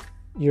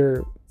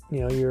you're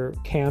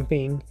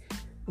camping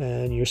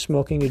and you're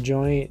smoking a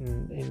joint,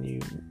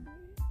 and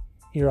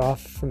you're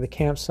off from the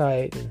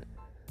campsite, and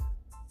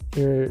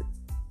you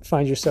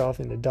find yourself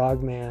in the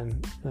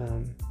Dogman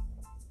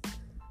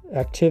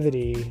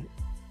activity.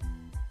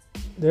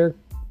 They're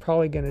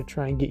probably going to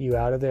try and get you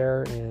out of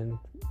there, and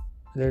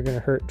they're going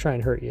to try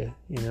and hurt you,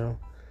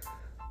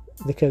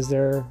 because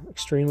they're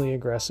extremely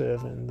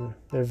aggressive and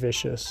they're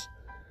vicious.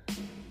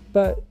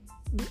 But,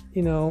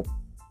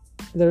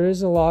 there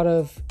is a lot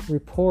of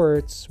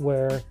reports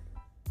where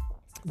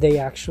they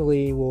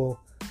actually will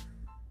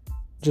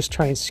just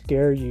try and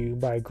scare you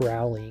by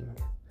growling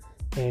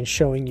and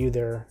showing you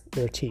their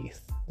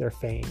teeth, their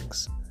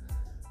fangs.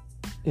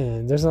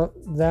 And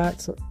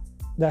that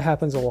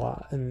happens a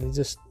lot, and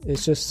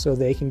it's just so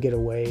they can get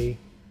away,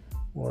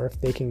 or if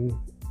they can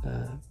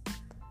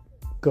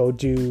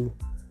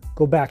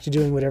go back to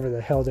doing whatever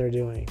the hell they're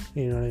doing.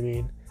 You know what I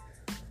mean?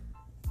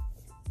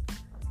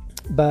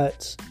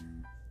 But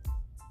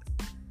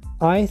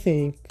I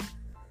think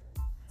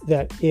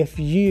that if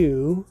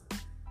you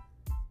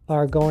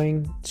are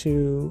going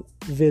to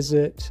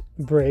visit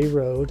Bray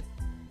Road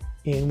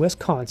in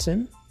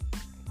Wisconsin,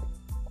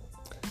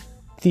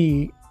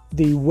 the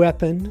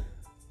weapon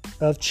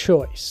of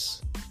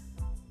choice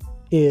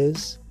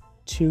is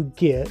to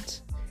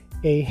get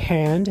a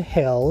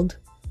handheld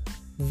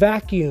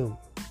vacuum,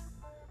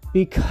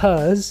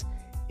 because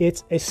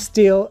it's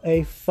still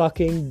a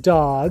fucking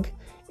dog,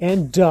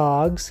 and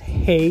dogs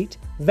hate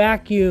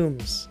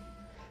vacuums.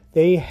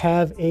 They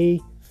have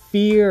a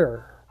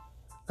fear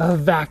of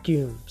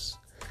vacuums.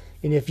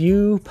 And if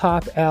you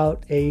pop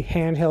out a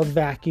handheld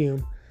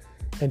vacuum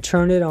and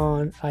turn it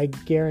on, I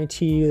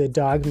guarantee you the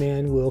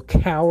Dogman will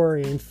cower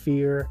in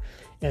fear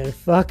and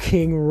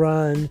fucking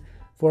run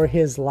for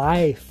his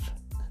life.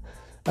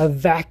 A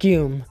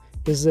vacuum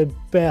is the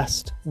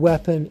best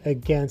weapon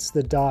against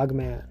the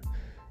Dogman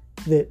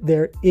that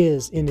there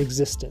is in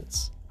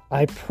existence.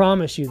 I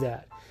promise you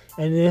that.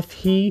 And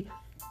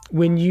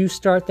when you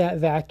start that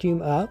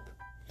vacuum up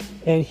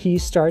and he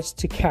starts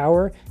to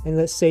cower, and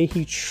let's say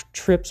he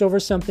trips over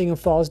something and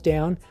falls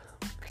down,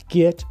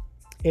 get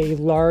a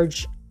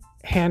large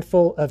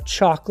handful of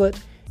chocolate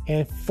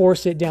and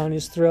force it down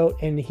his throat,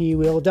 and he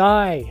will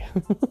die.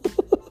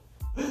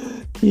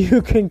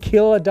 You can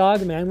kill a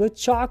Dogman with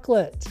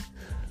chocolate.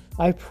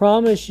 I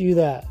promise you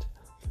that.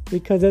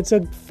 Because it's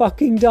a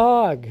fucking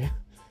dog.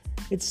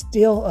 It's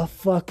still a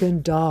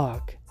fucking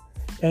dog.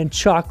 And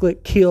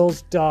chocolate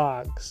kills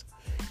dogs.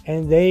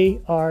 And they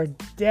are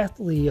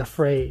deathly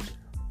afraid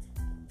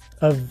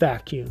of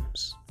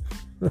vacuums.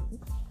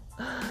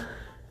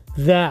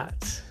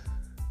 That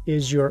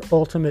is your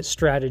ultimate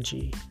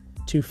strategy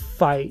to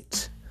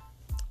fight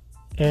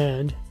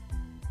and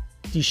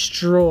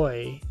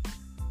destroy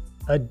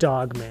a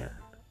Dogman.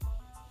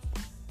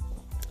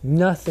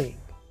 Nothing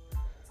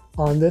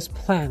on this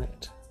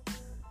planet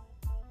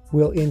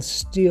will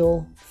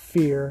instill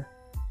fear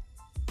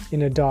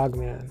in a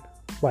Dogman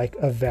like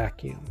a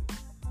vacuum.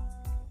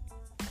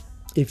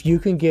 If you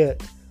can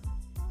get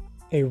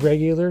a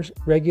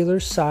regular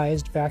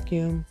sized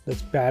vacuum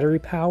that's battery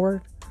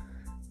powered,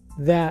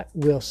 that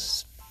will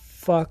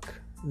fuck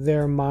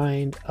their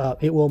mind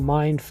up. It will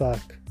mind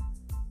fuck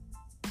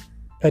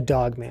a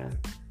Dogman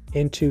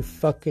into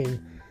fucking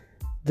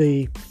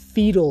the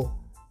fetal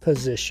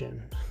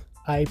position.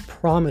 I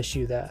promise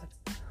you that.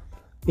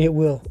 It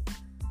will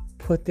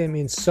put them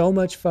in so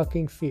much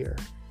fucking fear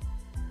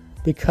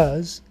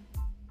because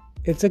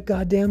it's a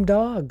goddamn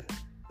dog.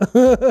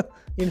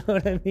 You know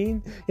what I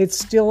mean? It's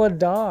still a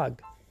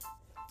dog.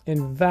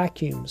 And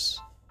vacuums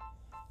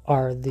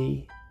are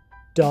the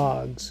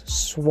dog's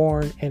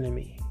sworn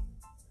enemy.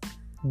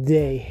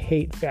 They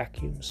hate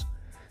vacuums.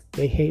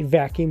 They hate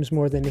vacuums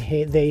more than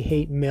they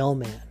hate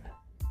mailmen.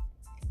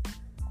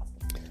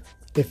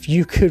 If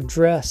you could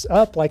dress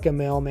up like a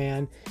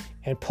mailman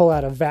and pull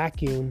out a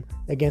vacuum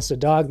against a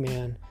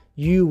Dogman,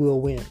 you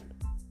will win.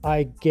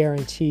 I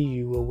guarantee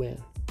you will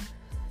win.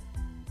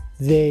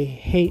 They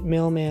hate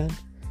mailman,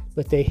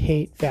 but they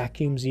hate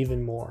vacuums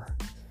even more.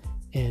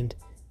 And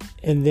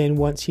then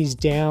once he's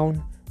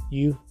down,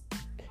 you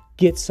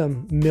get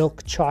some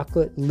milk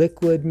chocolate,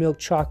 liquid milk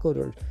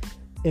chocolate,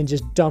 and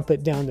just dump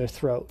it down their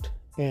throat,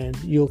 and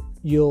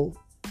you'll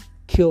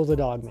kill the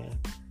Dogman.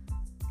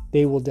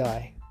 They will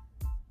die.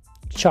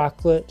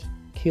 Chocolate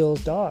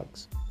kills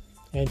dogs,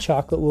 and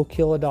chocolate will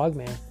kill a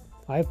Dogman.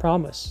 I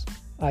promise.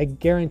 I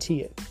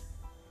guarantee it.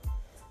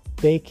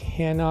 They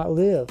cannot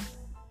live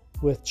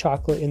with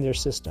chocolate in their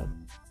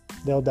system.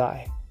 They'll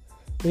die.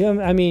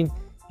 I mean,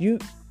 you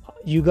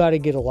got to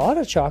get a lot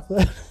of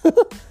chocolate. You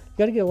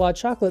got to get a lot of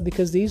chocolate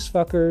because these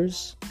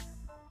fuckers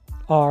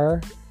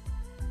are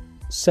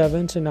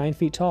 7 to 9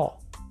 feet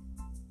tall.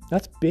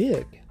 That's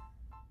big.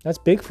 That's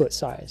Bigfoot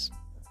size.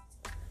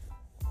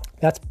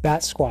 That's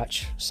bat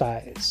squatch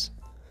size.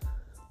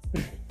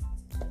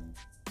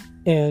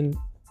 And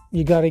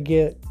you got to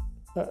get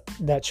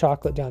that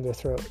chocolate down their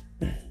throat.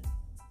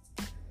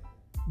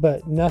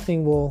 But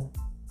nothing will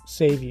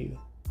save you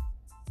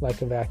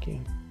like a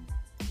vacuum.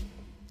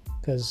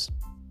 Because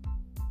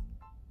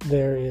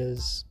there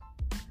is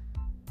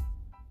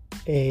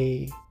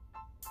a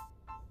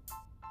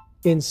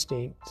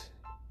instinct,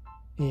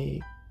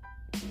 a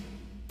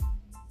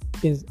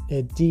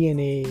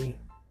DNA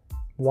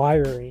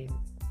wiring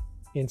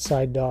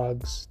inside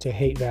dogs to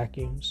hate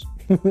vacuums.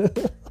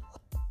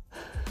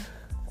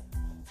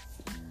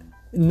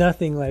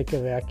 Nothing like a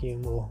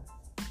vacuum will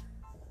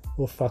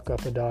fuck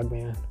up a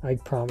Dogman. I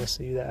promise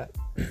you that.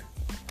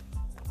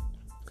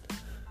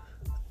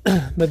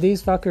 But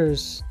these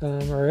fuckers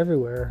are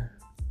everywhere.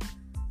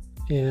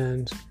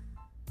 And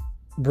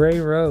Bray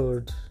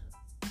Road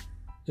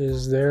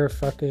is their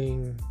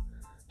fucking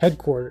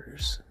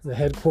headquarters. The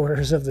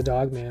headquarters of the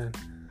Dogman.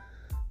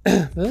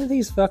 But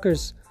these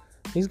fuckers,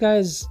 these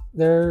guys,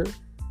 they're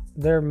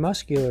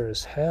muscular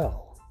as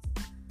hell.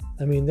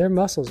 I mean, their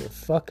muscles are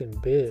fucking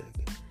big.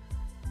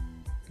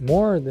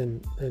 More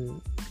than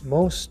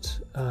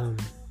most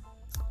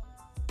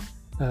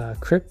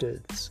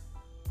cryptids.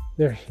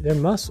 They're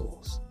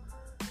muscles.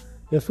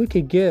 If we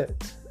could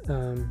get,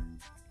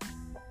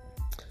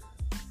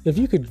 if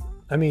you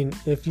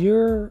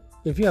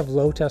have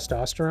low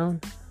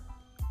testosterone,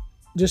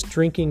 just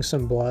drinking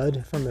some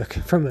blood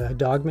from a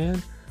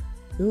Dogman,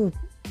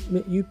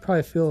 you'd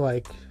probably feel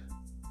like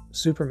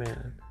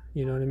Superman.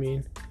 You know what I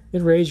mean?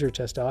 It'd raise your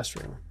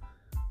testosterone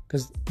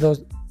because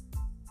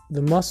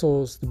the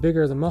muscles, the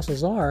bigger the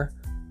muscles are,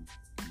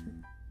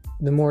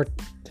 the more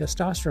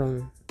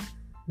testosterone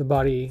the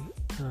body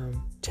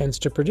tends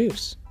to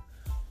produce.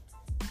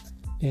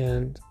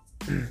 And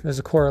there's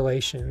a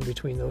correlation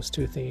between those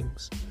two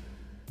things.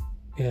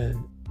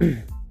 And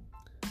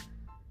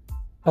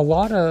a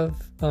lot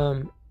of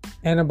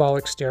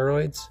anabolic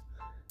steroids,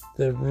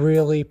 the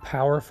really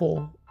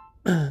powerful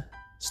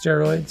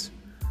steroids,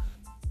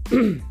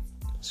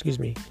 excuse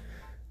me,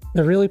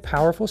 the really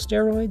powerful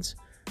steroids,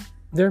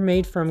 they're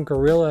made from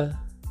gorilla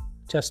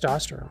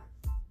testosterone.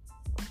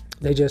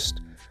 They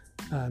just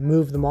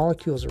move the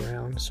molecules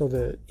around so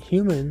that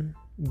human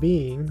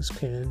beings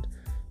can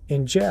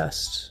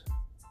ingest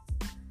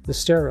the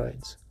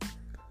steroids.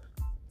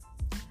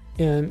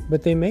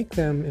 But they make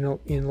them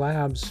in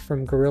labs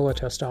from gorilla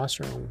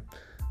testosterone,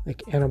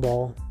 like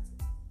Anadrol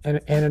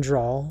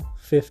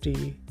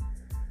 50.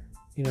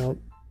 You know,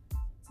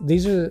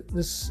 these are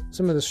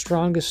some of the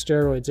strongest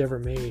steroids ever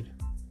made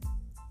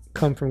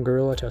come from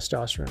gorilla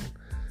testosterone.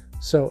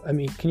 So, I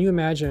mean, can you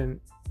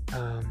imagine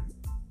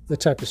the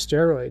type of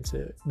steroids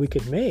that we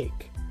could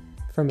make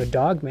from a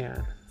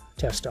Dogman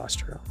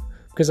testosterone?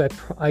 Because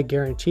I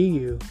guarantee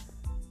you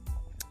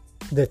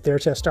that their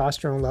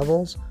testosterone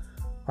levels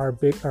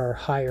are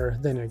higher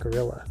than a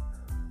gorilla.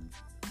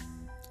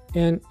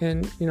 And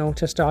you know,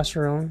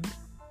 testosterone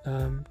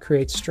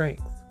creates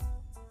strength.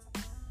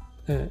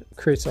 It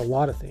creates a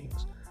lot of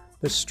things,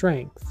 but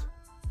strength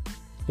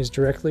is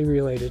directly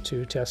related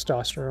to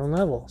testosterone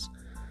levels.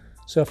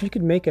 So if you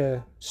could make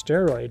a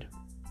steroid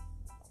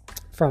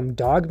from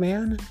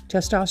Dogman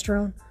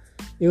testosterone,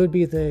 it would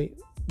be the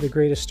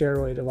greatest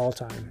steroid of all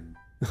time.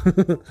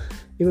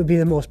 It would be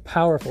the most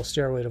powerful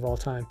steroid of all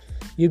time.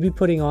 You'd be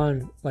putting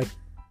on like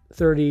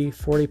 30,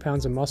 40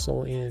 pounds of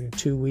muscle in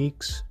 2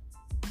 weeks.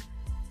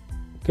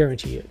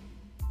 Guarantee it.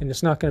 And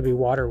it's not going to be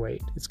water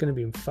weight. It's going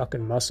to be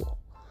fucking muscle.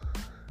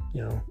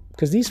 You know,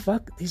 because these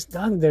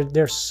dogs,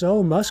 they're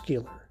so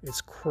muscular.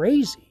 It's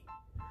crazy.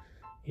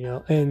 You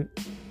know, and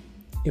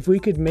if we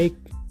could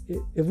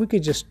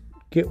just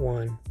get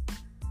one,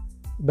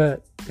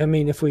 but I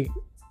mean, if we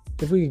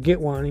could get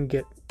one and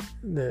get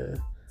the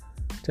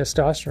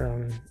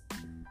testosterone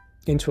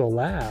into a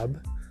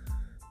lab,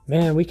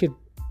 man,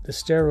 the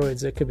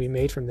steroids that could be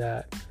made from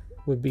that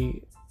would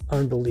be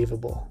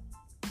unbelievable.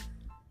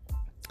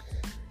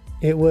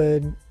 It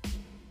would,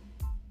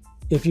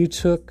 if you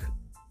took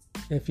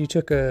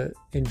a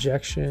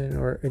injection,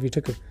 or if you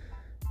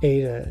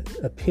ate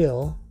a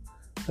pill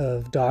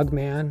of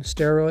Dogman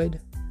steroid,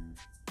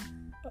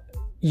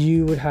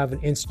 you would have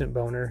an instant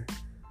boner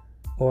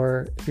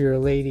Or if you're a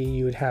lady,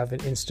 you would have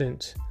an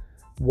instant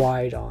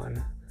wide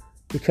on,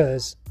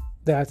 because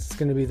that's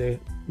going to be the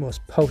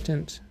most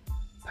potent,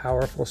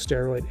 powerful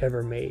steroid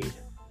ever made.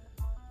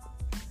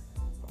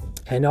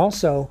 And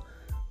also,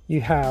 you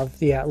have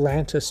the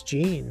Atlantis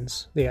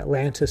genes, the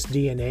Atlantis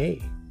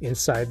DNA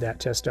inside that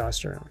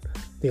testosterone,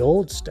 the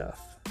old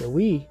stuff that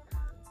we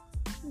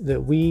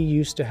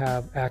used to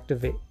have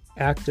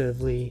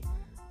actively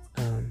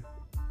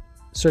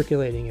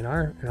circulating in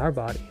our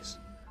bodies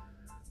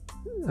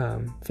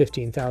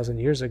 15,000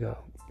 years ago.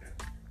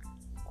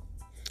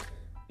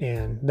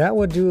 And that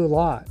would do a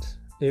lot.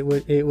 It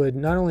would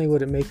not only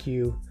would it make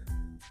your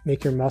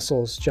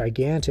muscles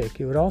gigantic,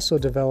 it would also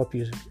develop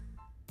you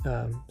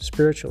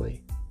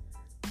spiritually.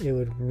 It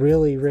would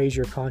really raise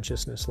your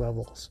consciousness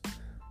levels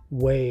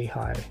way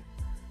high,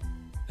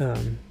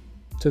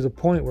 to the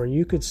point where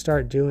you could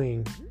start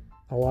doing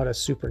a lot of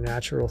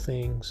supernatural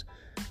things,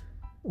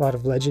 a lot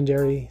of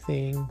legendary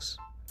things,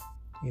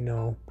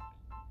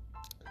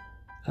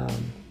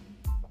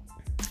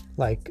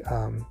 like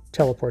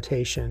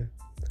teleportation,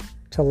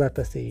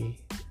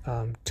 telepathy,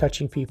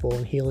 touching people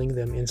and healing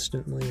them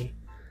instantly.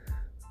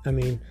 I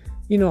mean,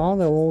 all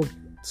the old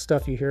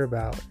stuff you hear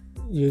about,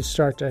 you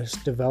start to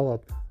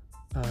develop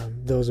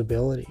those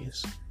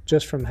abilities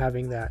just from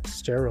having that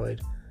steroid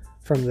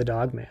from the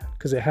Dogman,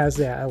 because it has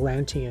that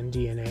Atlantean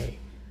DNA.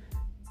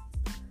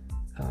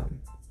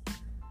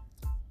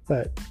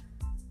 But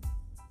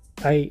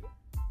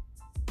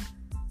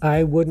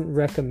I wouldn't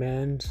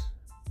recommend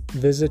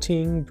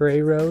visiting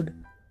Bray Road,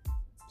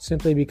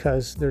 simply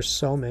because there's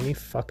so many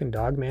fucking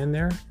Dogman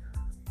there.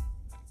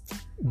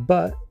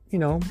 But,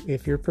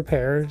 if you're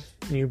prepared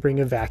and you bring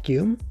a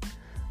vacuum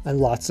and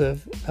lots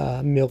of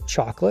milk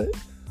chocolate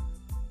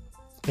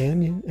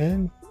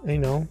and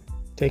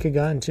take a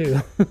gun too,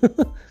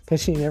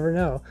 because you never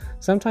know.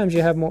 Sometimes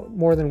you have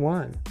more than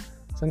one.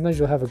 Sometimes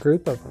you'll have a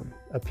group of them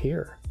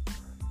appear.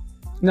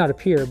 Not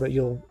appear, but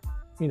you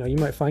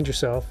might find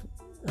yourself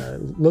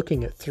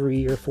looking at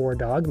 3 or 4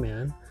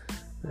 Dogman,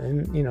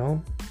 and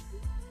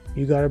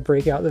you got to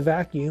break out the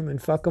vacuum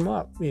and fuck them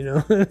up.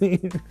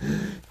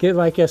 Get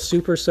like a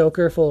super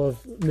soaker full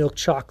of milk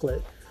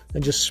chocolate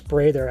and just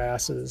spray their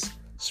asses,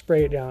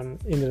 spray it down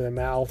into their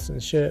mouths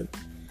and shit.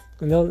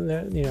 And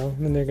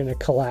then they're gonna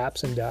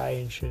collapse and die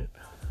and shit.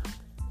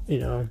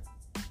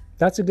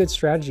 That's a good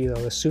strategy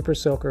though. A super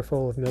soaker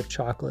full of milk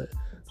chocolate.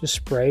 Just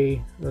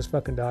spray those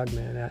fucking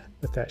Dogman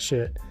with that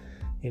shit,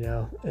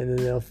 and then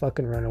they'll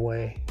fucking run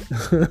away.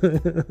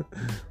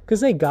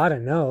 Because they gotta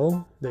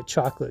know that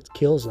chocolate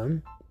kills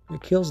them.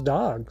 It kills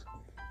dogs,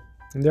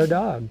 and they're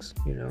dogs.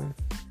 The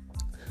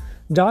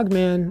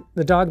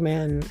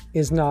Dogman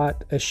is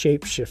not a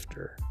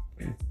shapeshifter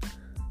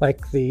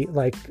like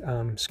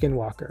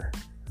Skinwalker.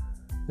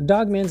 The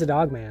Dogman's a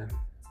Dogman.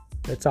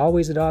 It's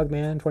always a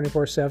Dogman,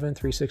 24/7,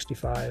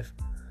 365.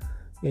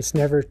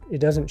 It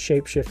doesn't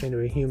shapeshift into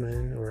a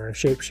human or a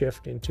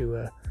shapeshift into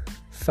a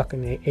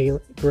fucking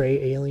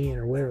gray alien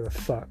or whatever the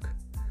fuck.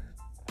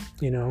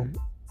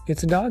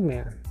 It's a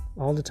Dogman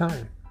all the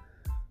time.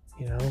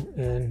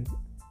 And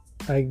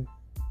I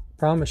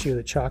promise you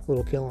that chocolate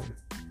will kill him.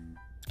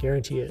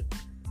 Guarantee it.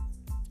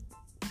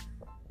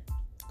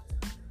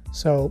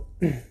 So,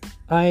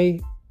 I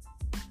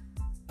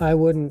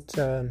wouldn't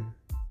go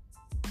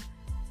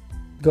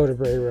to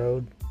Bray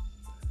Road.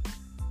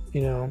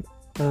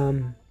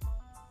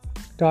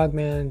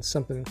 Dogman,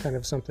 something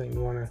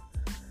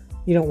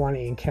you don't want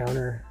to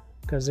encounter,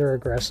 because they're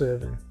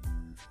aggressive and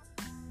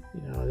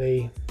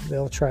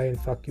they'll try and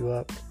fuck you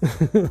up.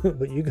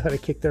 But you got to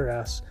kick their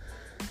ass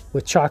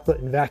with chocolate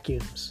and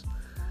vacuums.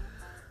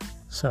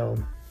 So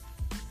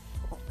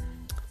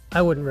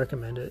I wouldn't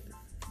recommend it.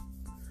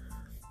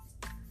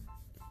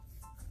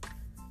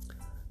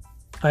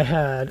 I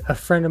had a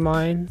friend of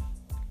mine.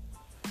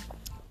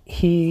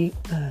 He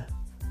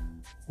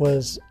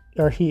is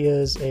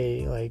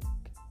a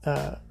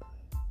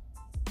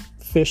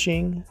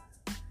fishing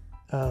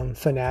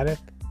fanatic.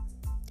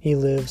 He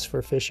lives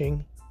for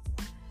fishing.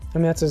 I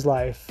mean, that's his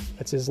life.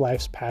 That's his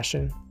life's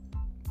passion.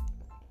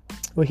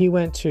 Well, he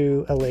went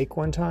to a lake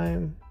one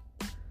time,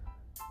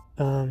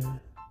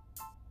 kind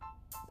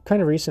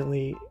of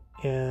recently,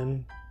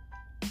 and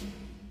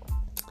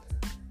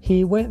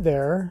he went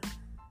there,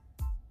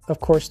 of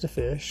course, to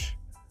fish,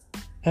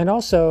 and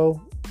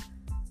also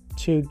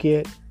to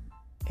get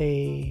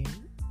a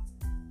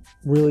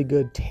really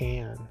good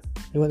tan.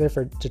 He went there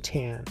for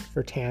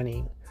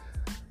tanning,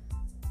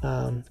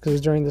 because it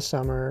was during the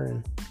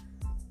summer,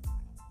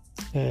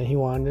 and he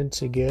wanted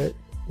to get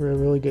a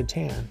really good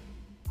tan.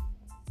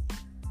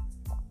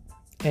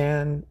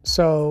 And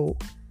so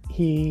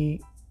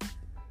he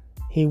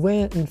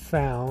went and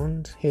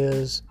found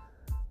his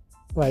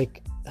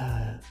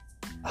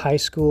high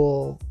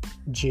school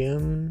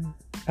gym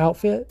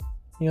outfit.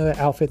 That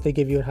outfit they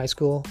give you in high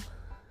school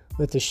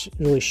with the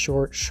really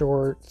short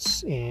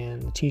shorts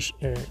and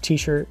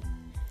t-shirt.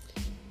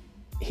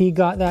 He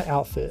got that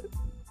outfit,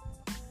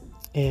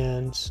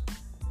 and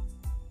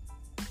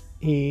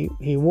he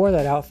wore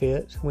that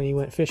outfit when he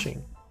went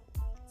fishing.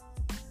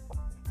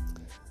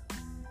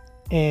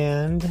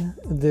 And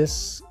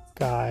this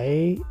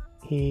guy,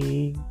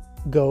 he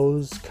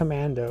goes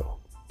commando.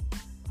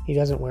 He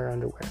doesn't wear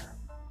underwear.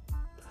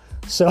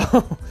 So,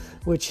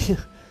 which,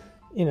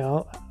 you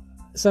know,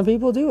 some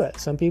people do it.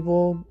 Some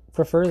people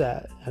prefer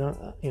that. I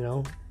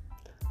don't,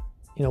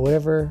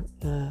 whatever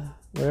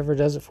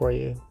does it for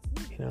you,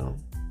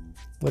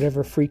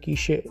 whatever freaky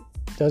shit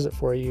does it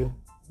for you,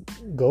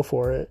 go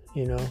for it,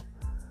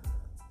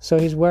 So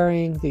he's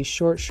wearing these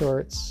short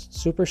shorts,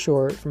 super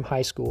short, from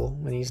high school,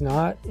 when he's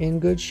not in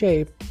good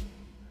shape,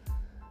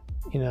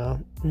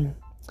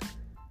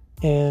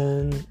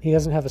 and he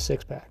doesn't have a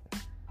six-pack,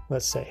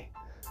 let's say.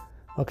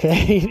 Okay,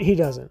 he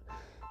doesn't.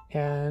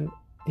 And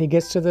he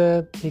gets to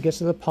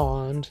the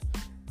pond,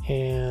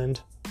 and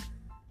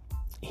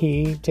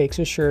he takes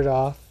his shirt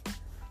off.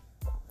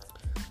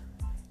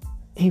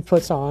 He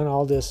puts on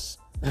all this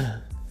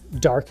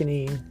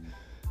darkening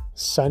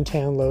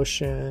suntan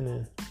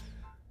lotion,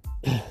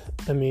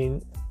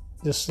 and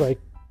just like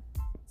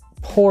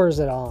pours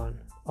it on,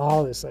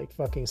 all this like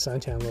fucking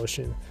suntan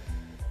lotion,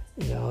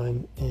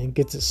 and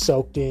gets it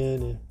soaked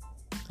in and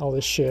all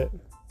this shit.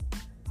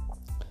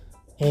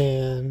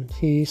 And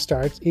he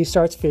starts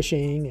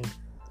fishing,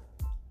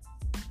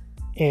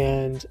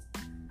 and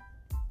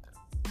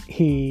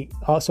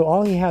so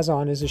all he has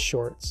on is his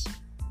shorts,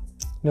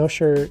 no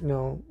shirt,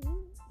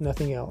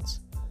 nothing else.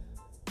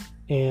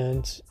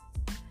 And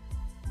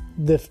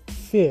the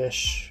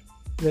fish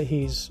that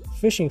he's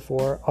fishing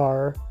for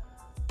are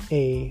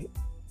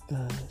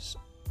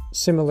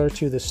similar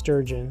to the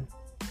sturgeon,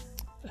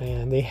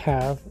 and they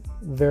have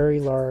very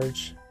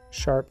large,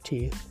 sharp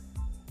teeth.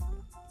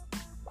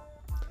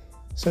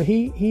 So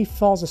he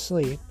falls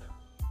asleep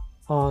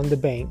on the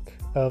bank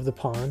of the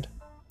pond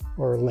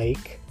or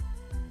lake,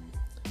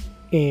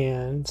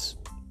 and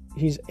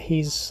he's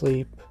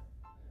asleep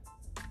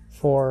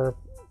for,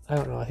 I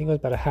don't know, I think it was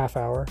about a half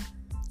hour,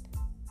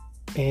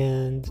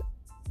 and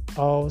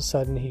all of a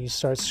sudden he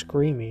starts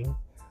screaming,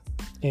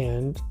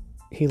 and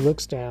he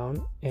looks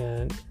down,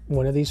 and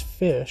one of these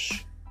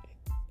fish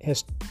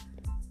has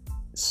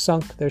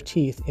sunk their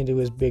teeth into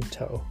his big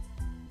toe.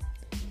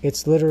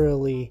 It's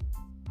literally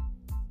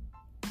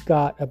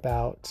got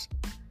about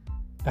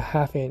a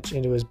half inch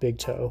into his big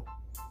toe,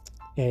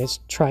 and it's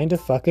trying to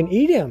fucking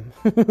eat him.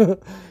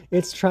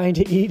 It's trying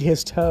to eat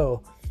his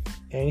toe,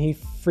 and he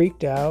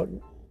freaked out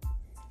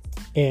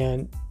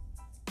and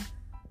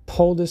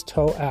pulled his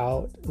toe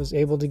out, was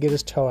able to get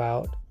his toe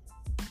out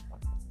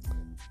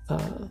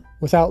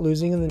without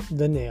losing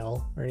the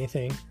nail or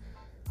anything.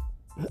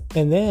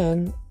 And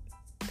then,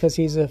 because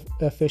he's a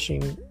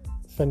fishing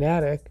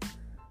fanatic,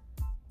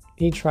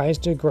 he tries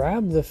to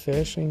grab the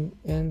fish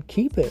and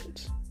keep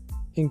it,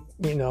 and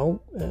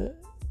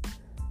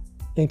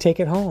take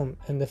it home.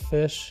 And the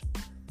fish,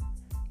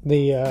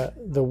 the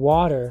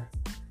water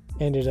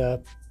ended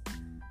up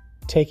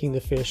taking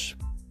the fish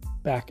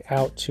back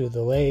out to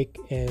the lake,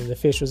 and the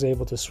fish was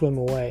able to swim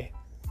away.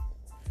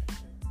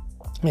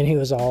 And he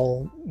was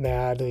all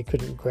mad that he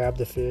couldn't grab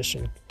the fish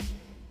and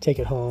take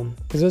it home,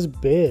 because it was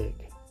big.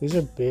 These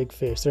are big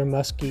fish. They're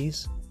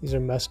muskies. These are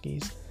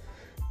muskies.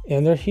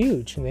 And they're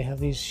huge, and they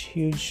have these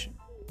huge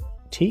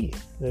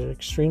teeth that are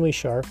extremely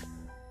sharp.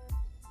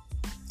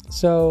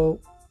 So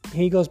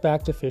he goes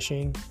back to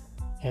fishing,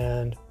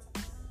 and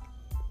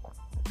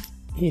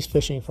he's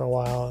fishing for a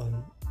while,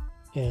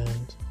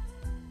 and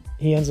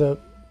he ends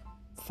up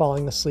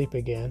falling asleep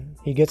again.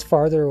 He gets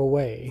farther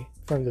away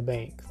from the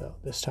bank, though,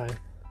 this time.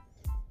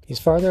 He's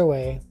farther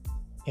away,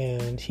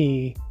 and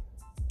he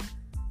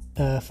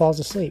falls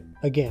asleep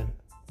again.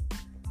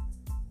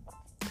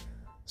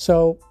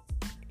 So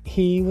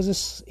he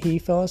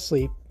fell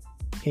asleep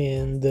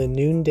in the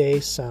noonday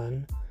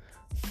sun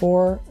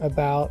for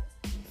about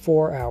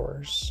 4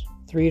 hours,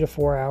 3 to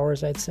 4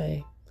 hours, I'd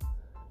say.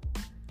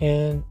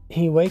 And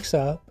he wakes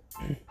up,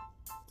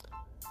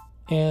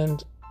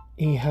 and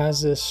he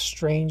has this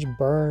strange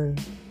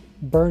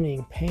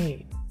burning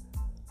pain.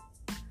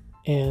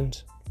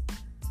 And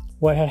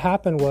what had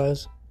happened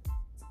was,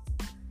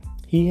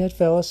 he had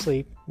fell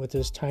asleep with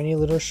his tiny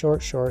little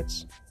short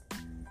shorts,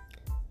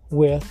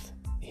 with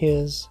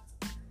his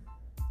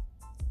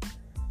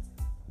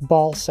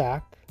ball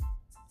sack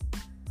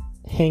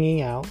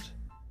hanging out,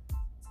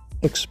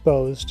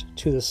 exposed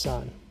to the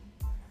sun.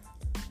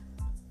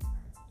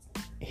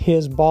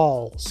 His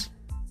balls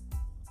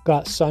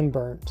got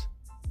sunburnt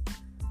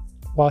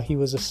while he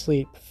was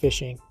asleep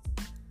fishing.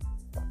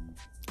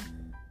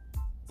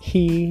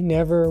 He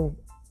never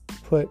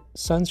put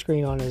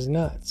sunscreen on his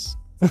nuts.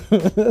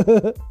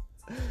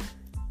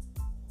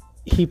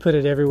 He put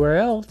it everywhere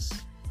else,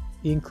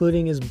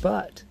 including his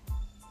butt,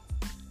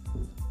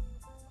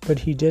 but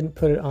he didn't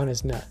put it on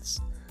his nuts.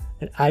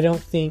 And I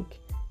don't think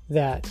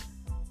that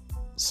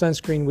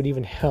sunscreen would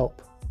even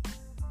help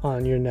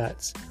on your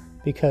nuts,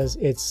 because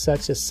it's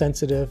such a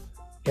sensitive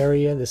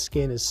area. The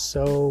skin is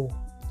so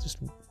just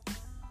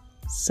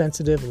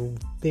sensitive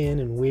and thin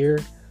and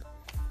weird.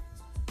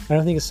 I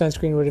don't think a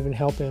sunscreen would even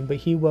help him. But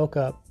he woke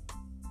up,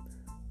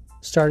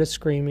 started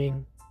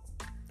screaming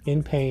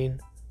in pain.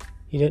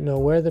 He didn't know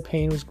where the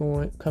pain was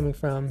coming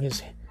from.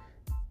 His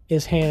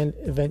his hand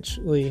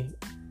eventually,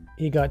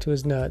 he got to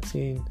his nuts.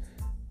 He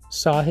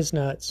saw his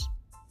nuts,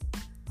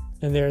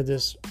 and they're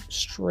this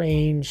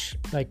strange,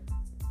 like,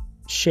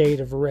 shade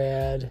of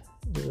red.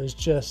 It was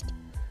just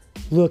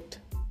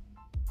looked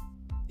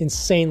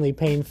insanely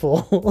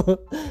painful.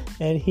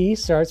 And he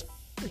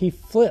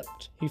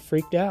flipped. He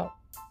freaked out.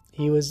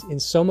 He was in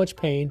so much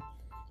pain.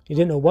 He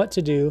didn't know what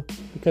to do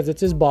because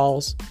it's his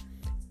balls.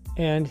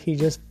 And he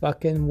just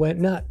fucking went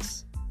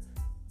nuts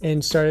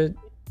and started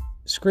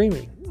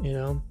screaming, you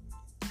know.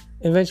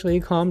 Eventually he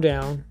calmed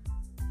down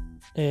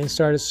and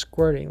started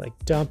squirting, like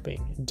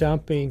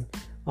dumping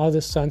all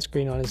this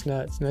sunscreen on his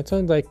nuts. And I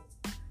told him, like,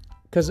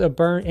 because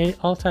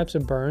all types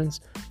of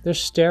burns, they're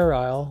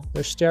sterile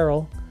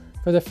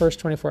for the first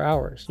 24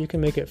 hours. You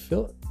can make it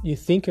you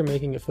think you're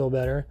making it feel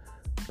better,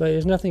 but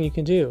there's nothing you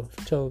can do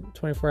until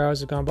 24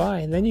 hours have gone by.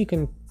 And then you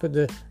can put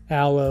the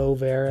aloe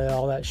vera,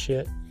 all that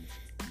shit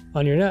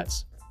on your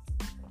nuts.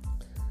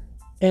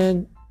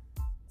 And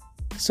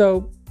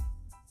so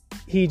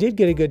he did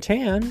get a good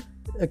tan,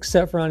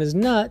 except for on his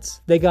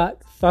nuts. They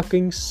got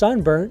fucking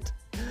sunburnt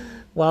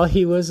while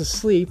he was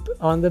asleep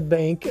on the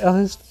bank of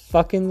his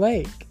fucking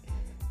lake.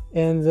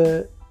 And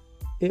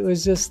it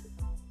was just,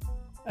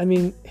 I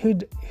mean,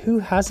 who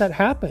has that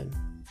happen?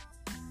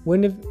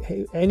 When have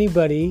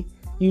anybody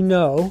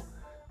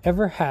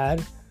ever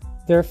had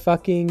their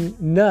fucking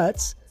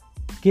nuts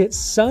get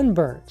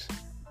sunburnt?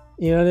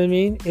 You know what I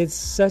mean? It's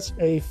such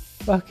a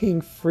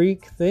fucking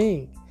freak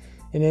thing,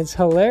 and it's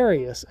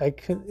hilarious.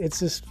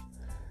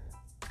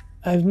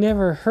 I've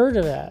never heard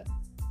of that.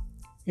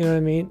 You know what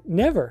I mean?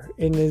 Never.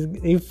 And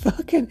he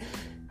fucking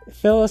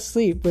fell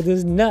asleep with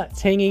his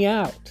nuts hanging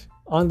out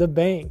on the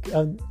bank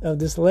of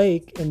this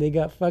lake, and they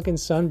got fucking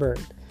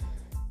sunburned.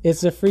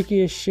 It's the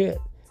freakiest shit.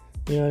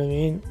 You know what I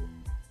mean?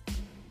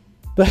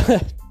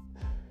 But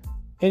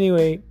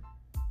anyway,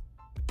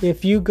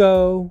 if you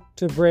go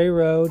to Bray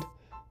Road,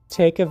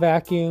 take a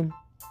vacuum,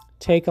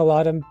 take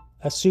a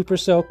super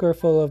soaker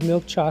full of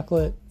milk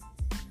chocolate,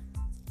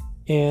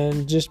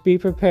 and just be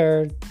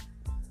prepared,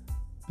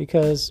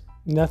 because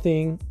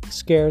nothing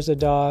scares a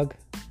dog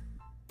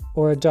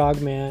or a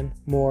dogman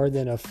more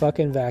than a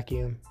fucking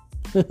vacuum.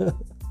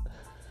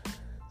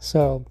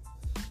 So,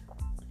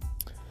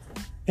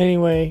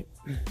 anyway,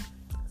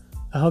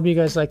 I hope you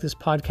guys like this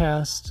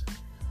podcast,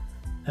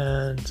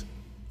 and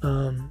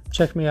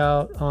check me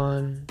out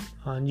on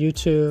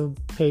YouTube,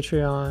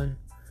 Patreon.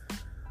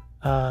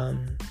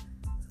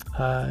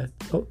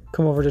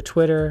 Come over to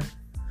Twitter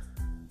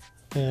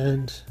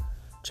and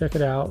check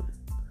it out.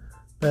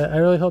 But I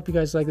really hope you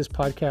guys like this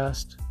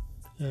podcast,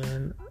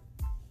 and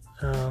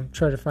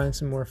try to find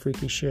some more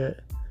freaky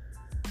shit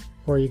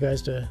for you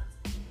guys to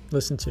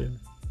listen to.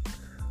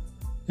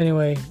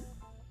 Anyway,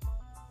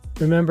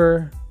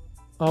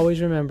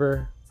 always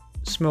remember,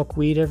 smoke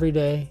weed every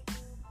day,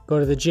 go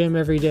to the gym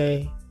every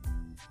day,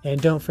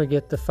 and don't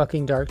forget the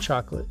fucking dark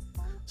chocolate,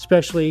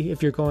 especially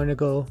if you're going to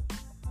go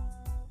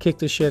kick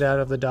the shit out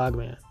of the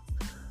Dogman.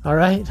 All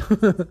right?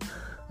 All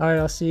right,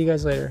 I'll see you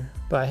guys later.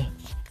 Bye.